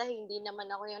 partida. Hindi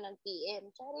naman ako yung nag-PM.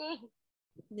 Charing.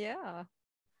 Yeah.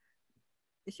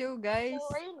 So, guys,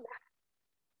 So, ayun na.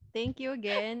 thank you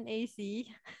again,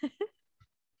 AC.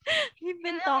 We've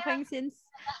been Kaya, talking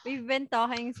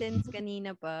since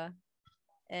kanina pa.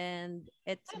 And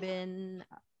it's been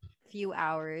a few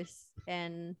hours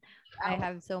and I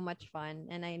have so much fun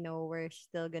and I know we're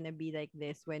still gonna be like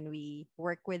this when we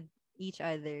work with each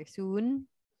other soon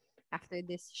after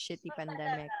this shitty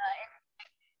pandemic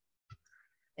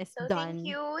is so, thank done.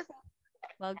 you.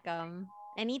 Welcome.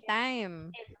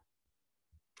 Anytime.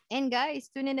 And guys,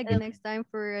 tune in again next time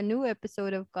for a new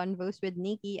episode of Convos with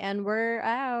Nikki and we're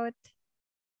out.